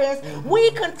happens.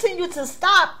 We continue to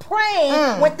stop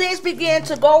praying when things begin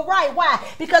to go right. Why?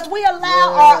 Because we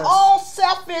allow our own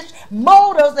selfish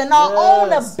motives and our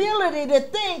own ability to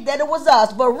think that it was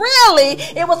us. But really,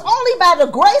 it was only by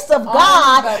the grace of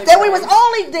God that we was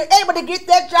only able to get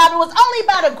that job. It was only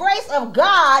by the grace of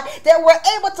God that we're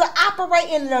able to operate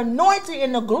in the anointing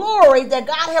and the glory that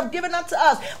God have given unto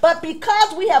us. But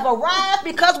because we have arrived,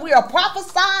 because we are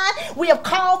prophesying, we have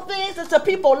called things into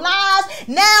people's lives,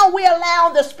 now we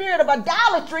allow the spirit of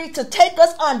idolatry to take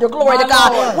us under. Glory to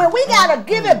God. When we got to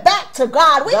give it back to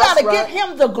God, we got to give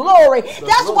him the glory.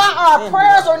 That's why our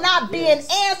prayers are not being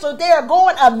answered. They are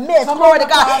going amiss. Glory to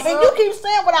God. And you keep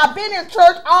saying, well, I've been in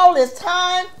church all this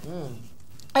time,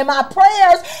 and my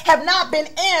prayers have not been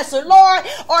answered. Lord,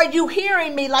 are you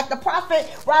hearing me? Like the prophet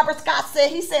Robert Scott said,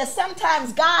 he said,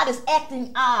 sometimes God is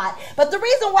acting odd. But the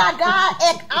reason why God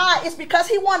acts odd is because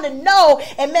he wanted to know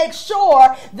and make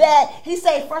sure that he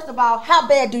said, first of all, how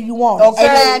bad do you want it?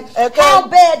 Amen. How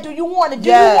bad do you want it? Do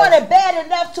you want it bad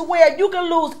enough to where you can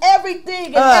lose everything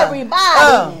and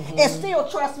everybody and still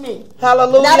trust me?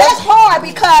 Hallelujah. Now that's hard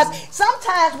because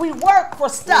sometimes we work for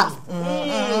stuff.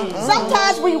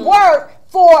 Sometimes we work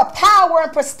for power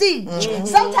and prestige.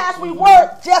 Sometimes we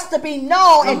work just to be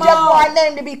known and just for our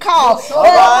name to be called.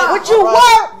 But you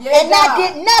work and not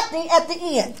get nothing at the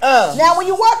end. Now, when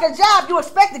you work a job, you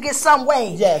expect to get some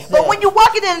wage. But when you're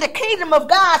working in the kingdom of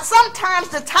God, sometimes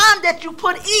the time that you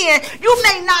put in, you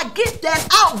may not get that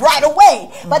out right away.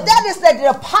 But that is the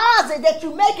deposit that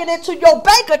you make it into your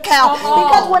bank account.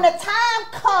 Because when the time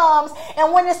comes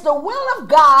and when it's the will of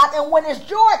God and when it's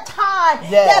your time,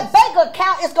 that bank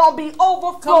account is going to be overflowing.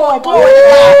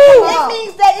 It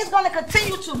means that it's going to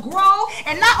continue to grow,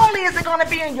 and not only is it going to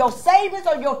be in your savings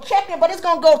or your checking, but it's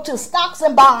going to go to stocks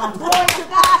and bonds. Glory to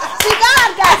God. See, God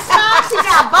got stocks, he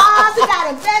got bonds, he got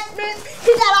investments,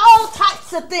 he got all types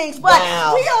lots of things, but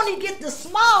we only get the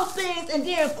small things and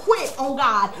then quit on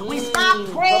God. We stop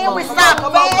praying, we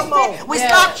stop fasting, we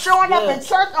stop showing up in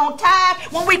church on time.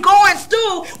 When we going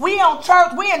through, we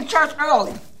in church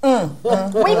early.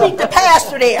 We meet the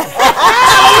pastor there.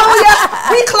 Hallelujah.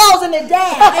 We closing it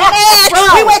down. Amen.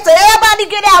 We wait till everybody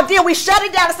get out. Then we shut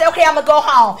it down and say, okay, I'm going to go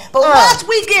home. But once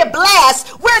we get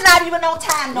blessed, we're not even on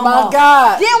time no more.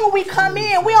 God. Then when we come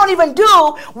in, we don't even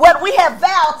do what we have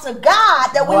vowed to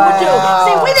God that we would do.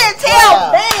 See, we didn't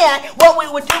tell man what we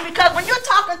would do, because when you're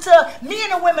talking to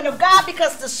men and women of God,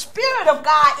 because the Spirit of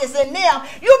God is in them,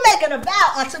 you're making a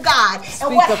vow unto God.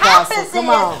 And what happens is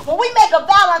when we make a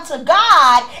vow unto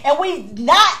God, and we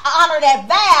not honor that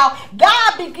vow,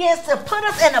 God begins to put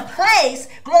us in a place,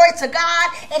 glory to God,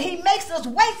 and he makes us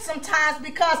wait sometimes,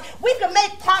 because we can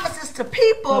make promises to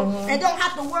people and don't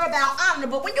have to worry about honor.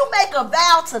 But when you make a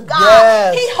vow to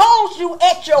God, he holds you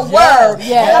at your word.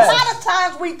 And a lot of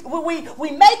times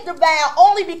we make the vow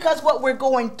only because what we're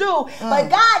going through, but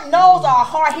God knows our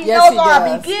heart. He knows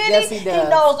our beginning. He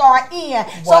knows our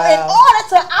end. So in order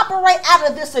to operate out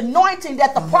of this anointing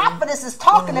that the prophetess is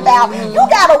talking about, you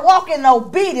got to walk in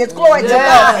obedience, glory to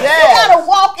God. You got to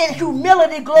walk in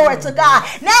humility, glory to God.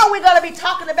 Now we're going to be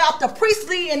talking about the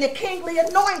priestly and the kingly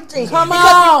anointing. Because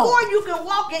before you can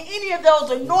walk in any of those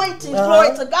anointings,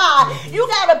 glory to God, you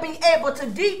got to be able to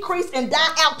decrease and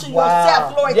die out to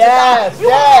yourself, glory to God. You're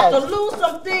going to have to lose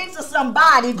some things to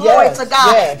somebody, glory to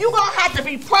God. You're going to have to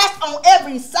be pressed on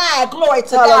every side, glory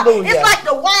to God. It's like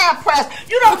the wine press.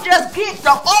 You don't just get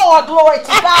the oil, glory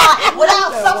to God,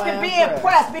 without something being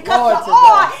pressed, because the oil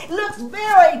looks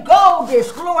very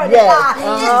goldish, glory to God.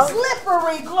 It's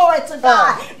slippery, glory to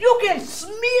God. You can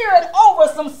smear it over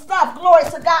some stuff, glory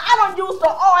to God. I don't use the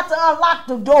oil to unlock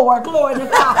the door, glory to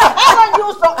God. I don't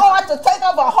use the oil to take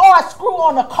off a hard screw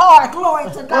on the car, glory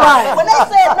to God. When they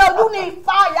said, no, you need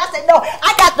fire, I said, no,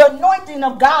 I got the anointing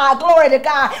of God, glory to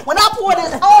God. When I pour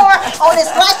this oil on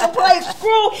this license plate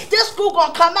screw, this screw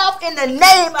gonna come out in the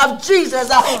name of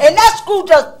Jesus. And that screw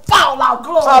just fall out,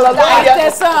 glory to God.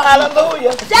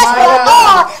 Hallelujah. That's the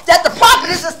oil that the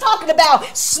prophetess is talking about,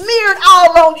 smeared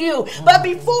all on you. But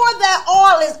before that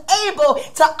oil is able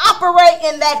to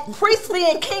operate in that priestly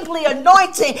and kingly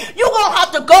anointing, you're going to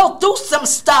have to go through some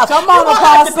stuff. You're going to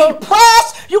have to be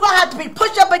pressed. You're going to have to be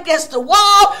pushed up against the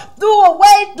wall,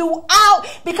 throughout,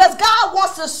 because God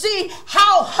wants to see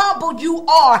how humble you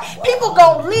are. People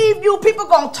going to leave you. People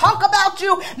going to talk about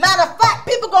you. Matter of fact,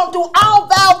 people going to do all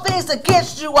vile things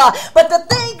against you. But the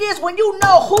thing is, when you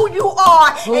know who you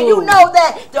are, and you know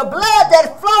that the blood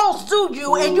that flows through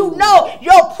you, and you know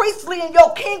your priestly and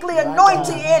your kingly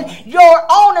anointing and your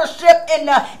ownership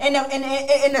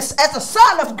as a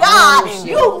son of God,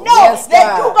 you know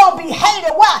that you're going to be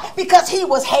hated. Why? Because he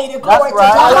was hated. Glory to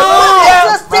God.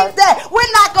 Let's think that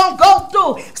we're not going to go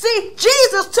through. See,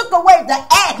 Jesus took away the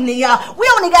agony. We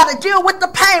only got to deal with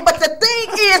the pain. But the thing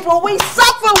is, when we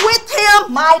suffer with him,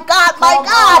 my God,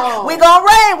 we're going to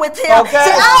reign with him.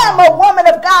 See, I am a woman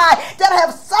of God that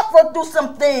have suffered through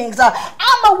some things.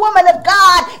 I'm a woman of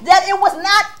God that it was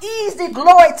not easy,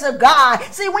 glory to God.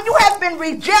 See, when you have been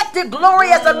rejected,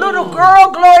 glory, as a little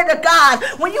girl, glory to God,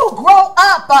 when you grow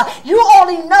up, you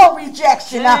only know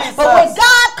rejection. But when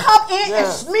God come in and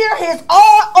smear his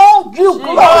oil on you,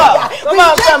 glory,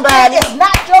 rejection is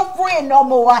not your friend no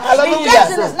more.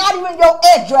 Rejection is not even your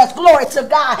address, glory to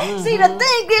God. See, the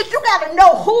thing is, you got to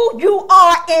know who you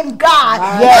are in God,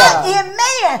 not in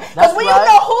man. Because when you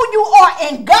know who you are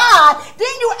in God,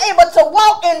 then you're able to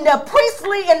walk in the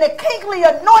priestly and the kingly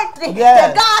anointing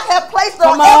that God has placed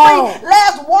on every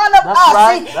last one of us.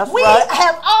 See, we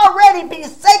have already been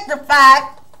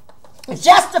sanctified,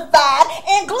 justified,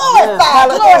 and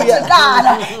glorified. Glory to God.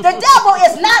 The devil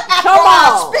is not after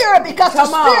our spirit, because the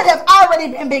spirit has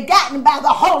already been begotten by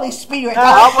the Holy Spirit.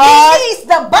 He needs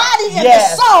the body and the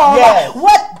soul.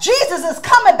 What Jesus is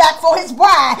coming back for his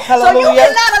bride. So you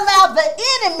cannot allow the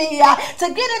enemy to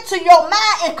get into your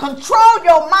mind and control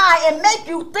your mind and make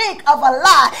you think of a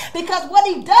lie. Because what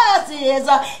he does is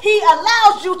he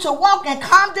allows you to walk in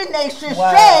condemnation,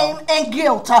 shame, and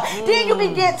guilt. Then you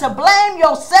begin to blame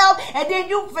yourself, and then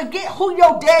you forget who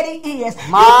your daddy is.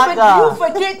 You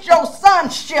forget your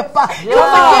sonship. You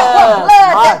forget what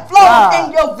blood that flows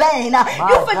in your vein.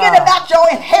 You forget about your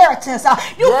inheritance.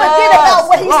 You forget about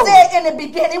what he said in the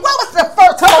beginning. What was the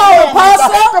first commandment?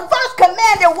 The first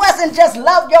commandment wasn't just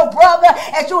love your brother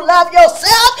as you love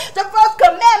yourself. The first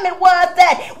commandment was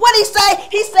that, what he say?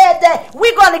 He said that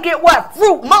we're going to get what?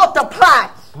 Fruit, multiply.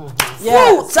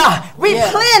 Fruits,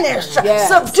 replenish,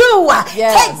 subdue,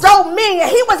 take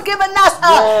dominion. He was giving us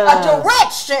a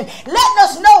direction, letting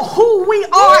us know who we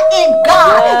are in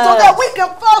God, so that we can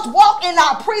first walk in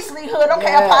our priestlyhood.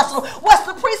 Okay, Apostle, what's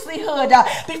the priestlyhood?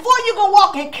 Before you can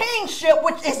walk in kingship,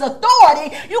 which is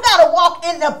authority, you got to walk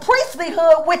in the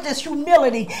priestlyhood, which is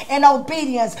humility and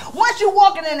obedience. Once you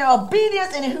walk in the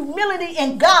obedience and humility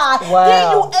in God,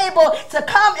 then you able to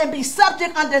come and be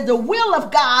subject under the will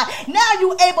of God. Now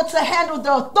you able to handle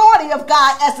the authority of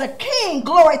God as a king.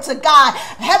 Glory to God,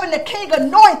 having the king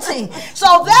anointing.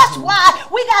 So that's why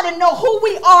we got to know who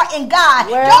we are in God.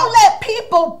 Don't let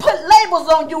people put labels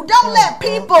on you. Don't let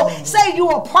people say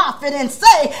you're a prophet and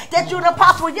say that you're an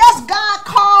apostle. Yes, God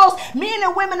calls men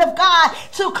and women of God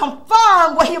to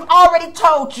confirm what He already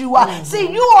told you.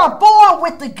 See, you are born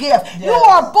with the gift. You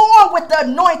are born with the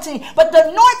anointing, but the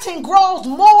anointing grows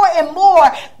more and more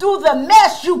through the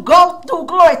mess you go through.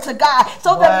 Glory to God.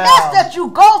 So the mess that you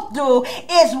go through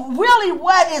is really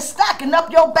what is stacking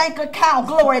up your bank account.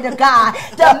 Glory to God.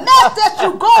 The mess that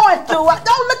you're going through,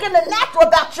 don't look in the natural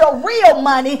about your real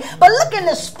money, but look in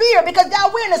the spirit, because now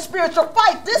we're in a spiritual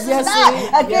fight. This is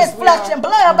not against flesh and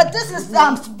blood, but this is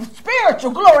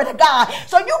spiritual. Glory to God.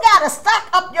 So you got to stock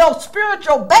up your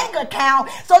spiritual bank account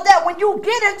so that when you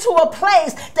get into a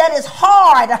place that is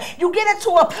hard, you get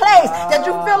into a place that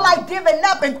you feel like giving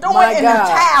up and throwing in the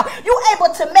towel, you're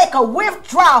able to make a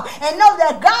withdrawal and know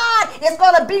that God is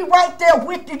going to be right there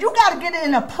with you. You got to get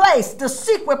in a place, the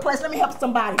secret place. Let me help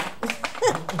somebody.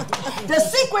 The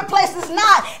secret place is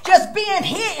not just being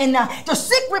hidden. The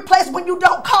secret place when you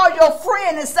don't call your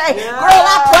friend and say, girl,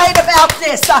 I prayed about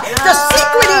this. The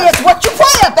secret is what you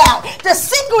pray about. The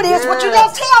secret is what you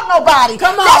don't tell nobody.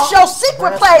 That's your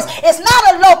secret place. It's not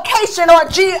a location or a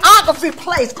geography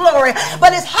place, glory,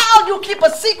 but it's how you keep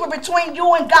a secret between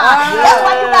you and God. That's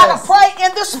why you got to pray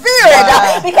in the spirit.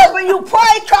 Because when you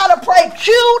pray, try to pray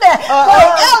cute and pray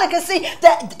elegancy,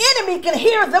 the enemy can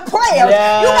hear the prayer.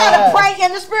 You got to pray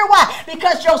in the spirit. Why?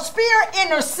 Because your spirit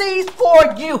intercedes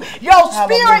for you. Your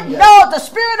spirit knows the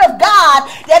Spirit of God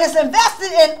that is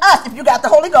invested in us. If you got the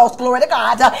Holy Ghost, glory to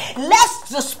God, let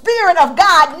the Spirit of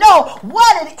God know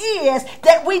what it is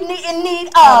that we need in need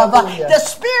of. The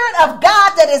Spirit of God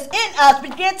that is in us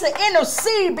begin to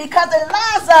intercede because it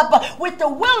lines up with the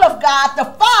will of God, the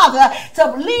Father,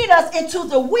 to lead us into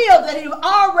the will that He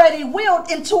already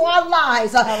willed into our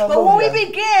lives. But when we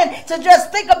begin to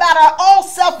just think about our own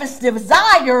selfish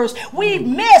desires, we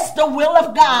miss the will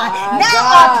of God.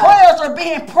 Our prayers are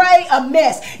being prayed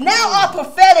amiss. Now our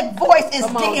prophetic voice is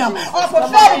dim. Our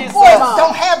prophetic voice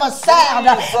don't have a sound.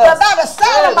 But by the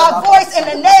sound of my voice in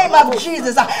the name of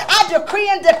Jesus, I decree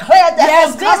and declare that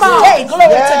from this day,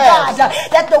 glory to God,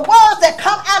 that the words that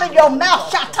come out of your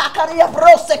mouth,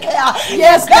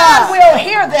 God will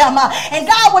hear them, and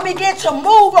God will begin to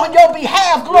move on your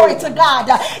behalf, glory to God,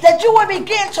 that you will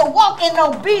begin to walk in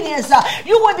obedience.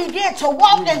 You will begin to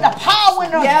walk in the power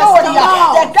and authority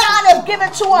that God has given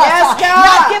to us,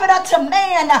 not given unto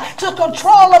man to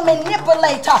control or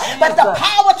manipulate, but the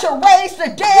power to raise the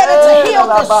dead and to heal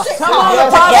the sick, to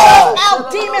cast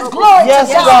out demons, glory to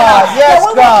God. That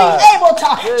we will be able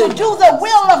to do the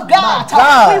will of God.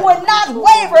 We will not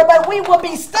waver, but we will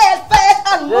be steadfast,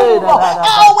 unmovable,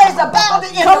 always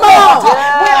abounding in the Lord.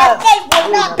 Where our faith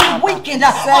will not be weakened,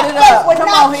 our faith will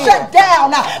not shut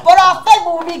down, but our faith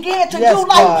will begin to do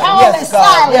like Paul and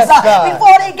Silas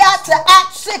before they got to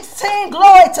Acts 16,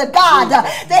 glory to God.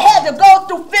 They had to go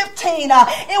through 15.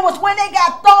 It was when they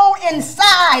got thrown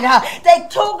inside. They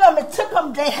took them and took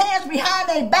them their hands behind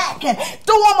their back and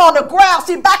threw them on the ground.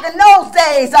 See, back in those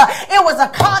days, it was a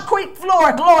concrete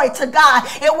floor, glory to God.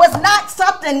 It was not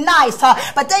something nice,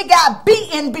 but they got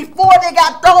beaten before they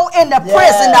got thrown in the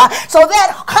prison. So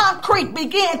that concrete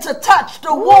began to touch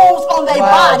the wounds on their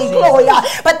body, glory.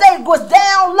 But they was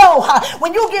down low.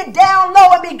 When you get down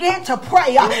low and begin to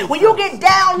pray, when you get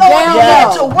down low and begin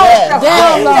to worship,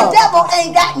 the devil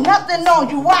ain't got nothing on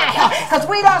you. Why? Because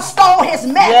we done stole his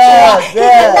mantle. He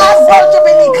cannot worship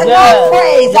and he cannot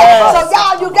praise. So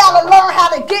y'all, you got to learn how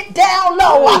to get down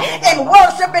low and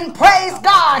worship and praise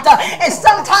God. And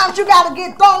sometimes you got to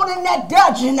get thrown in that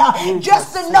dungeon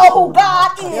just to know who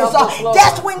God is.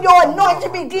 That's when your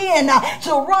anointing begin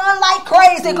to run like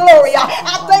crazy, glory.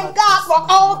 I thank God for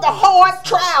all the hard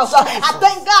trials. I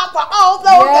thank God for all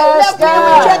those that left me and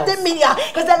rejected me,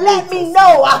 because it let me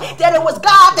know that it was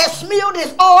God that smeared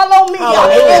his oil on me.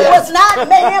 It was not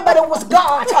man, but it was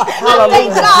God. I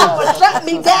thank God for shutting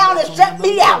me down and shut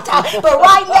me out. But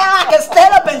right now I can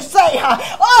stand up and say,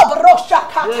 oh,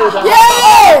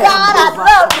 God, I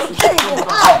love you, Jesus.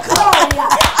 Oh, glory.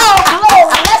 Oh,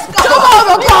 glory. Let's go. Come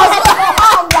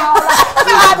on, y'all.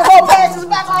 I have to go pass this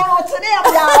back on to them,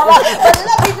 y'all. But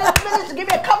let me just finish. Give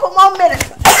me a couple more minutes.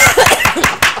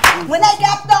 When they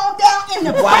got thrown down in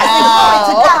the prison,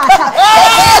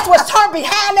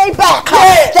 behind their back.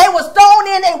 They was thrown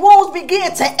in, their wounds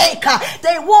began to ache.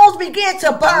 Their wounds began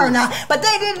to burn. But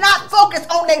they did not focus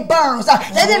on their burns.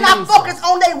 They did not focus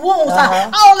on their wounds.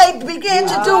 All they began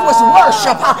to do was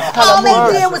worship. All they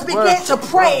did was begin to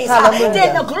praise.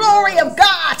 Then the glory of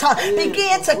God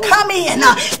began to come in.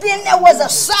 Then there was a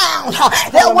sound.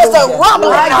 There was a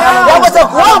rumbling. There was a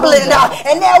grumbling.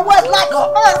 And there was like an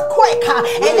earthquake.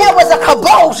 And there was a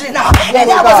convulsion. And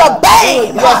there was a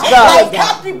bang. Like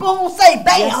Captain Boone say,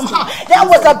 bam. There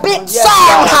was a big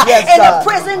sound. And the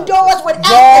prison doors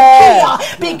without the key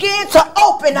began to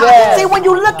open. See, when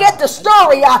you look at the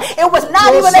story, it was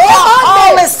not even about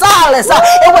Paul and Silas.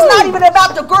 It was not even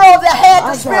about the girl that had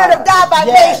the spirit of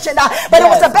divination. But it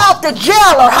was about the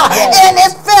jailer and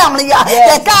his family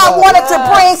that God wanted to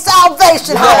bring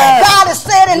salvation. God is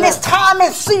saying in this time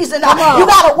and season, you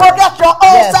got to work out your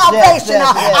own salvation.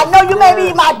 I know you may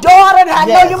be my daughter, I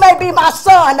know you may be my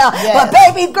son, but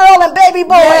baby girl and baby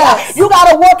boy, you got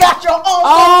to work out your own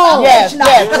salvation.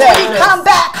 Because when he come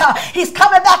back, he's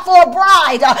coming back for a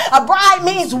bride. A bride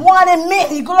means one in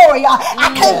many. Glory.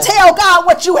 I can't tell God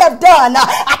what you have done.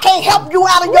 I can't help you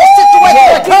out of your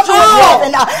situation.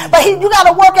 But you got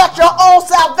to work out your own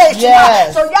salvation.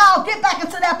 So y'all get back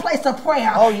into that place of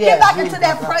prayer. Get back into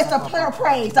that place of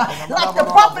praise. Like the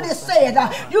prophet has said,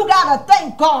 you got to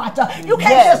thank God. You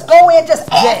can't just go in just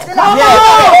asking. Go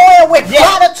in with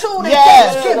gratitude and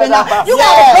thanksgiving. You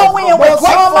got to go in with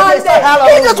gratefulness.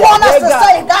 He just wants us to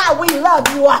say, God, we love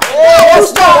you. God, you're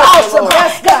so awesome.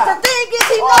 Because the thing is,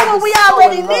 he knows what we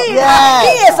already need.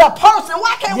 He is a person.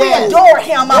 Why can't we adore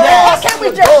him? Why can't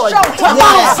we just show him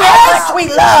how much we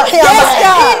love him?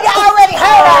 He already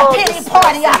heard our pity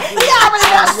party. He already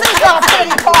done seen our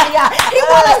pity party. He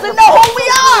wants us to know who we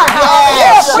are.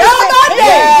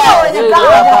 Glory to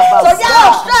God. So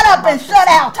y'all shut up and shut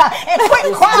out and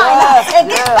quit crying and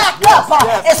get back up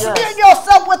and smear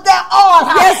yourself with that oil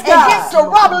and get to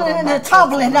rumbling and to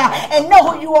tumbling and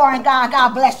know who you are in God.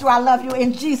 God bless you. I love you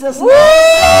in Jesus' name.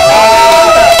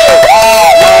 Hallelujah.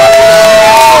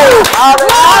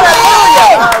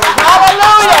 Hallelujah.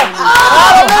 Hallelujah.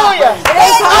 Hallelujah.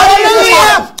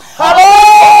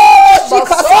 Hallelujah.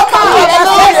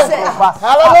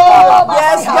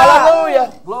 Yes,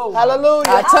 hallelujah. Hallelujah.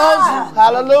 I told you.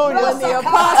 Hallelujah. When the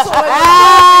apostle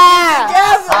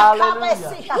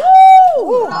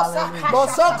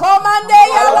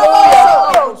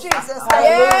Jesus.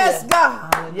 Yes,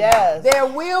 God. Yes. There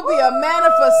will be a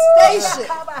manifestation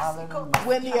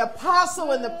when the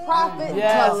apostle and the prophet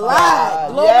collide.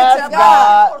 Glory to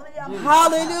God.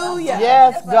 Hallelujah.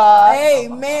 Yes, God.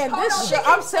 Amen.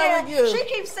 I'm telling you. She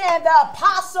keeps saying the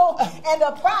apostle and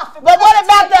the prophet. But what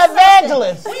about the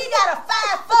evangelist? We got a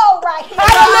fivefold right here.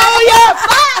 Hallelujah.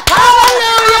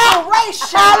 Hallelujah.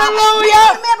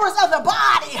 Hallelujah. Members of the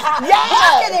body.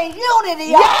 Working in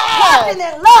unity. Working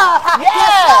in love.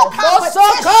 There's no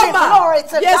competition. Glory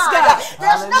to God.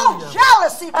 There's no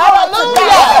jealousy.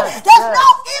 Hallelujah. There's no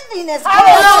enviness.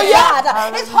 Hallelujah.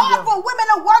 It's hard for women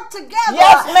to work together.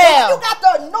 Yes, ma'am. You got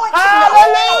the anointing.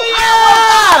 Hallelujah.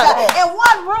 In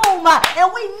one room, and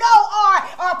we know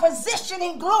our position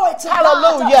in glory to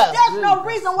God. There's no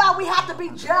reason why we have to be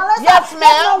jealous. Yes, ma'am.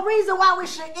 There's no reason why we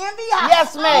should envy.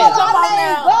 Yes, ma'am. Our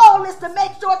main goal is to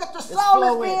make sure that the soul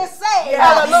is being saved.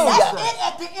 Hallelujah. That's it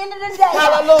at the end of the day.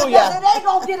 Hallelujah. Because it ain't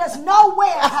going to get us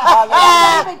nowhere. It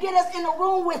ain't even get us in the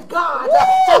room with God.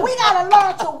 So we got to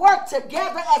learn to work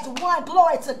together as one.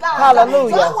 Glory to God.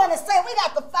 Hallelujah. So I want to say we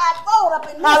got the fivefold up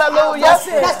in this. Hallelujah.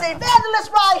 That's the evangelist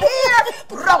right here.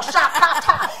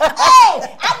 Hey,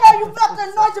 I know you felt the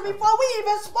anointing before we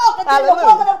even spoke. And then the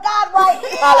woman of God right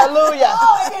here. Hallelujah.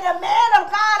 Oh, and then the man of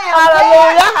God out there.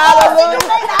 Hallelujah. Hallelujah. You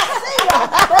may not see him,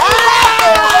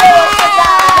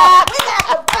 but we got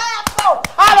the fivefold.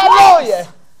 Hallelujah.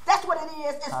 That's what it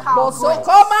is. It's called grace.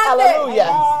 Hallelujah.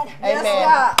 Amen.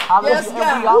 Yes, God.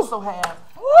 And we also have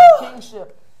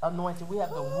kingship anointing. We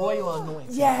have the royal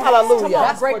anointing. Yes. Hallelujah. Come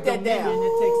on, break that down.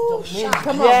 It takes dominion.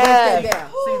 Come on, break that down.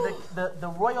 See, the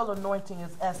royal anointing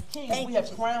is as kings. We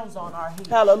have crowns on our heads.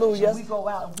 Hallelujah. So we go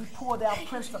out and we pour down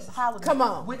principalities. Come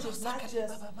on. Which is not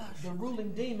just the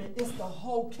ruling demon, it's the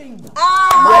whole kingdom.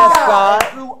 Yes, God.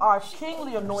 And through our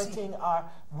kingly anointing, our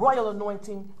royal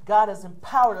anointing, God has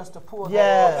empowered us to pour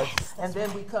that out. And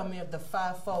then we come in the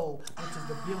fivefold, which is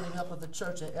the building up of the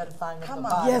church and edifying of the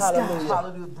body. Yes, hallelujah.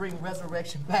 Hallelujah. Bring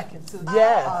resurrection back into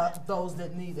those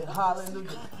that need it. Hallelujah.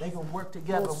 They can work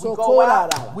together. We go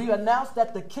out. We announce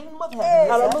that the kingdom of heaven.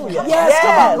 Hallelujah. Yes.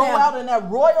 Come on. Go out in that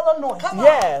royal anointing.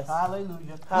 Yes.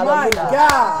 Hallelujah. Hallelujah. My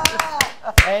God.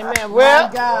 Amen. Well,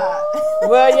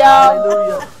 well,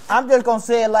 y'all. I'm just gonna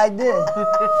say it like this.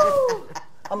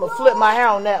 I'm going to flip my hair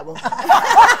on that one.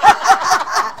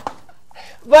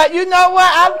 But you know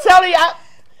what? I'm telling you,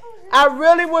 I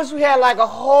really wish we had like a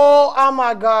whole, oh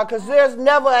my God, because there's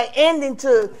never an ending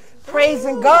to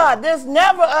praising God. There's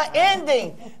never an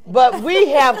ending. But we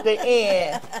have to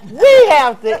end. We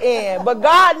have to end. But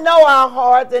God know our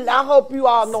hearts, and I hope you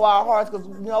all know our hearts, because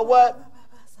you know what?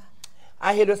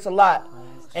 I hear this a lot,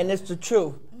 and it's the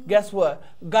truth. Guess what?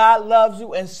 God loves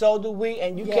you, and so do we,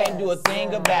 and you can't do a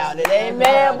thing about it.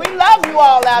 Amen. We love you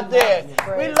all out there.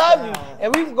 We love you.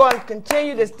 And we're going to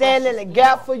continue to stand in the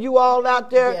gap for you all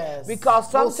out there, because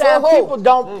sometimes people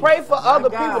don't pray for other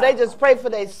people. They just pray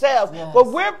for themselves. But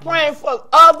we're praying for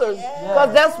others,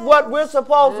 because that's what we're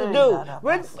supposed to do.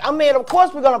 I mean, of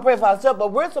course we're going to pray for ourselves,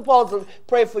 but we're supposed to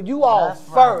pray for you all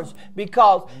first,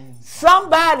 because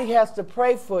somebody has to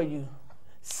pray for you.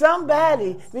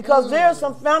 Somebody, because there are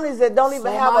some families that don't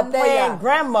even have a praying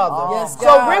grandmother. Yes,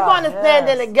 so we're going to stand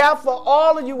in the gap for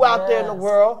all of you out there in the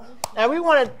world. And we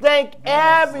want to thank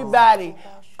everybody.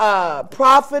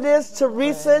 Prophetess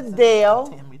Teresa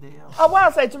Dale. Oh, why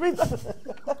I say Teresa?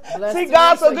 See,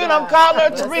 God's so good, I'm calling her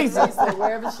Teresa.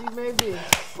 Wherever she may be.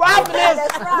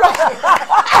 Prophetess.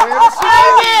 Wherever she may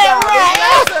be.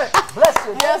 Bless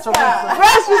you. Yes,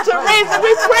 Bless you, Teresa.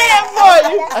 We praying for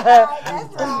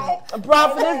you.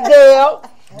 Prophetess Dale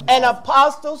and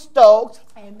Apostle Stokes,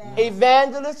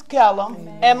 Evangelist Kellum,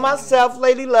 and myself,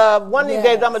 Lady Love. One of these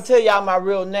days I'm going to tell y'all my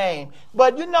real name.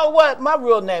 But you know what? My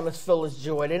real name is Phyllis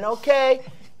Jordan, okay?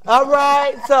 All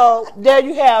right, so there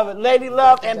you have it, Lady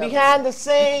Love. And behind the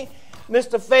scene,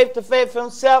 Mr. Faith to Faith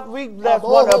himself, we just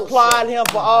want to applaud him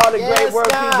for all the great work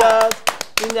he does.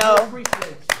 You know,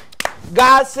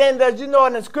 God sent us, you know,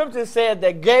 in the scripture said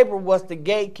that Gabriel was the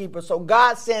gatekeeper. So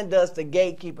God sent us the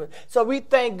gatekeeper. So we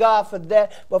thank God for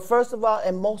that. But first of all,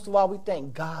 and most of all, we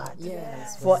thank God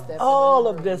for all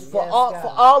of this, for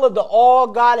all of the oil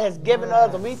God has given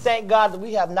us. And we thank God that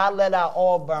we have not let our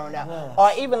oil burn out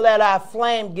or even let our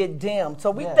flame get dim.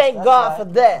 So we thank God for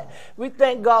that. We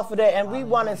thank God for that. And we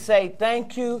want to say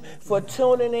thank you for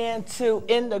tuning in to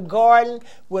In the Garden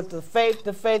with the Faith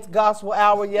to Faith Gospel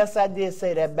Hour. Yes, I did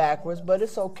say that backwards, but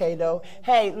it's okay though.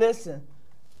 Hey, listen.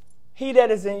 He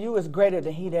that is in you is greater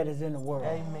than he that is in the world.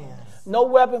 Amen. No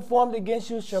weapon formed against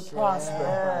you shall prosper.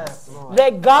 Yes,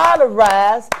 let God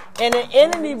arise, and the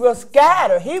enemy will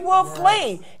scatter. He will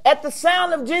flee. At the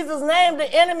sound of Jesus' name,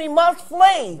 the enemy must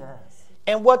flee. Yes.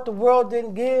 And what the world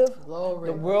didn't give,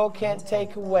 the world can't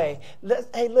take away.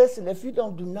 Hey, listen, if you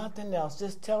don't do nothing else,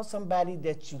 just tell somebody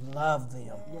that you love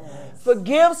them. Yes.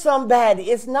 Forgive somebody.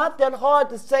 It's not that hard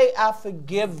to say, I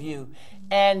forgive you.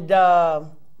 And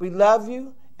we love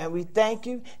you, and we thank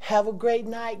you. Have a great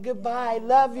night. Goodbye.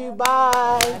 Love you.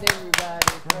 Bye. Good night,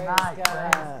 everybody.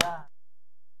 Praise God.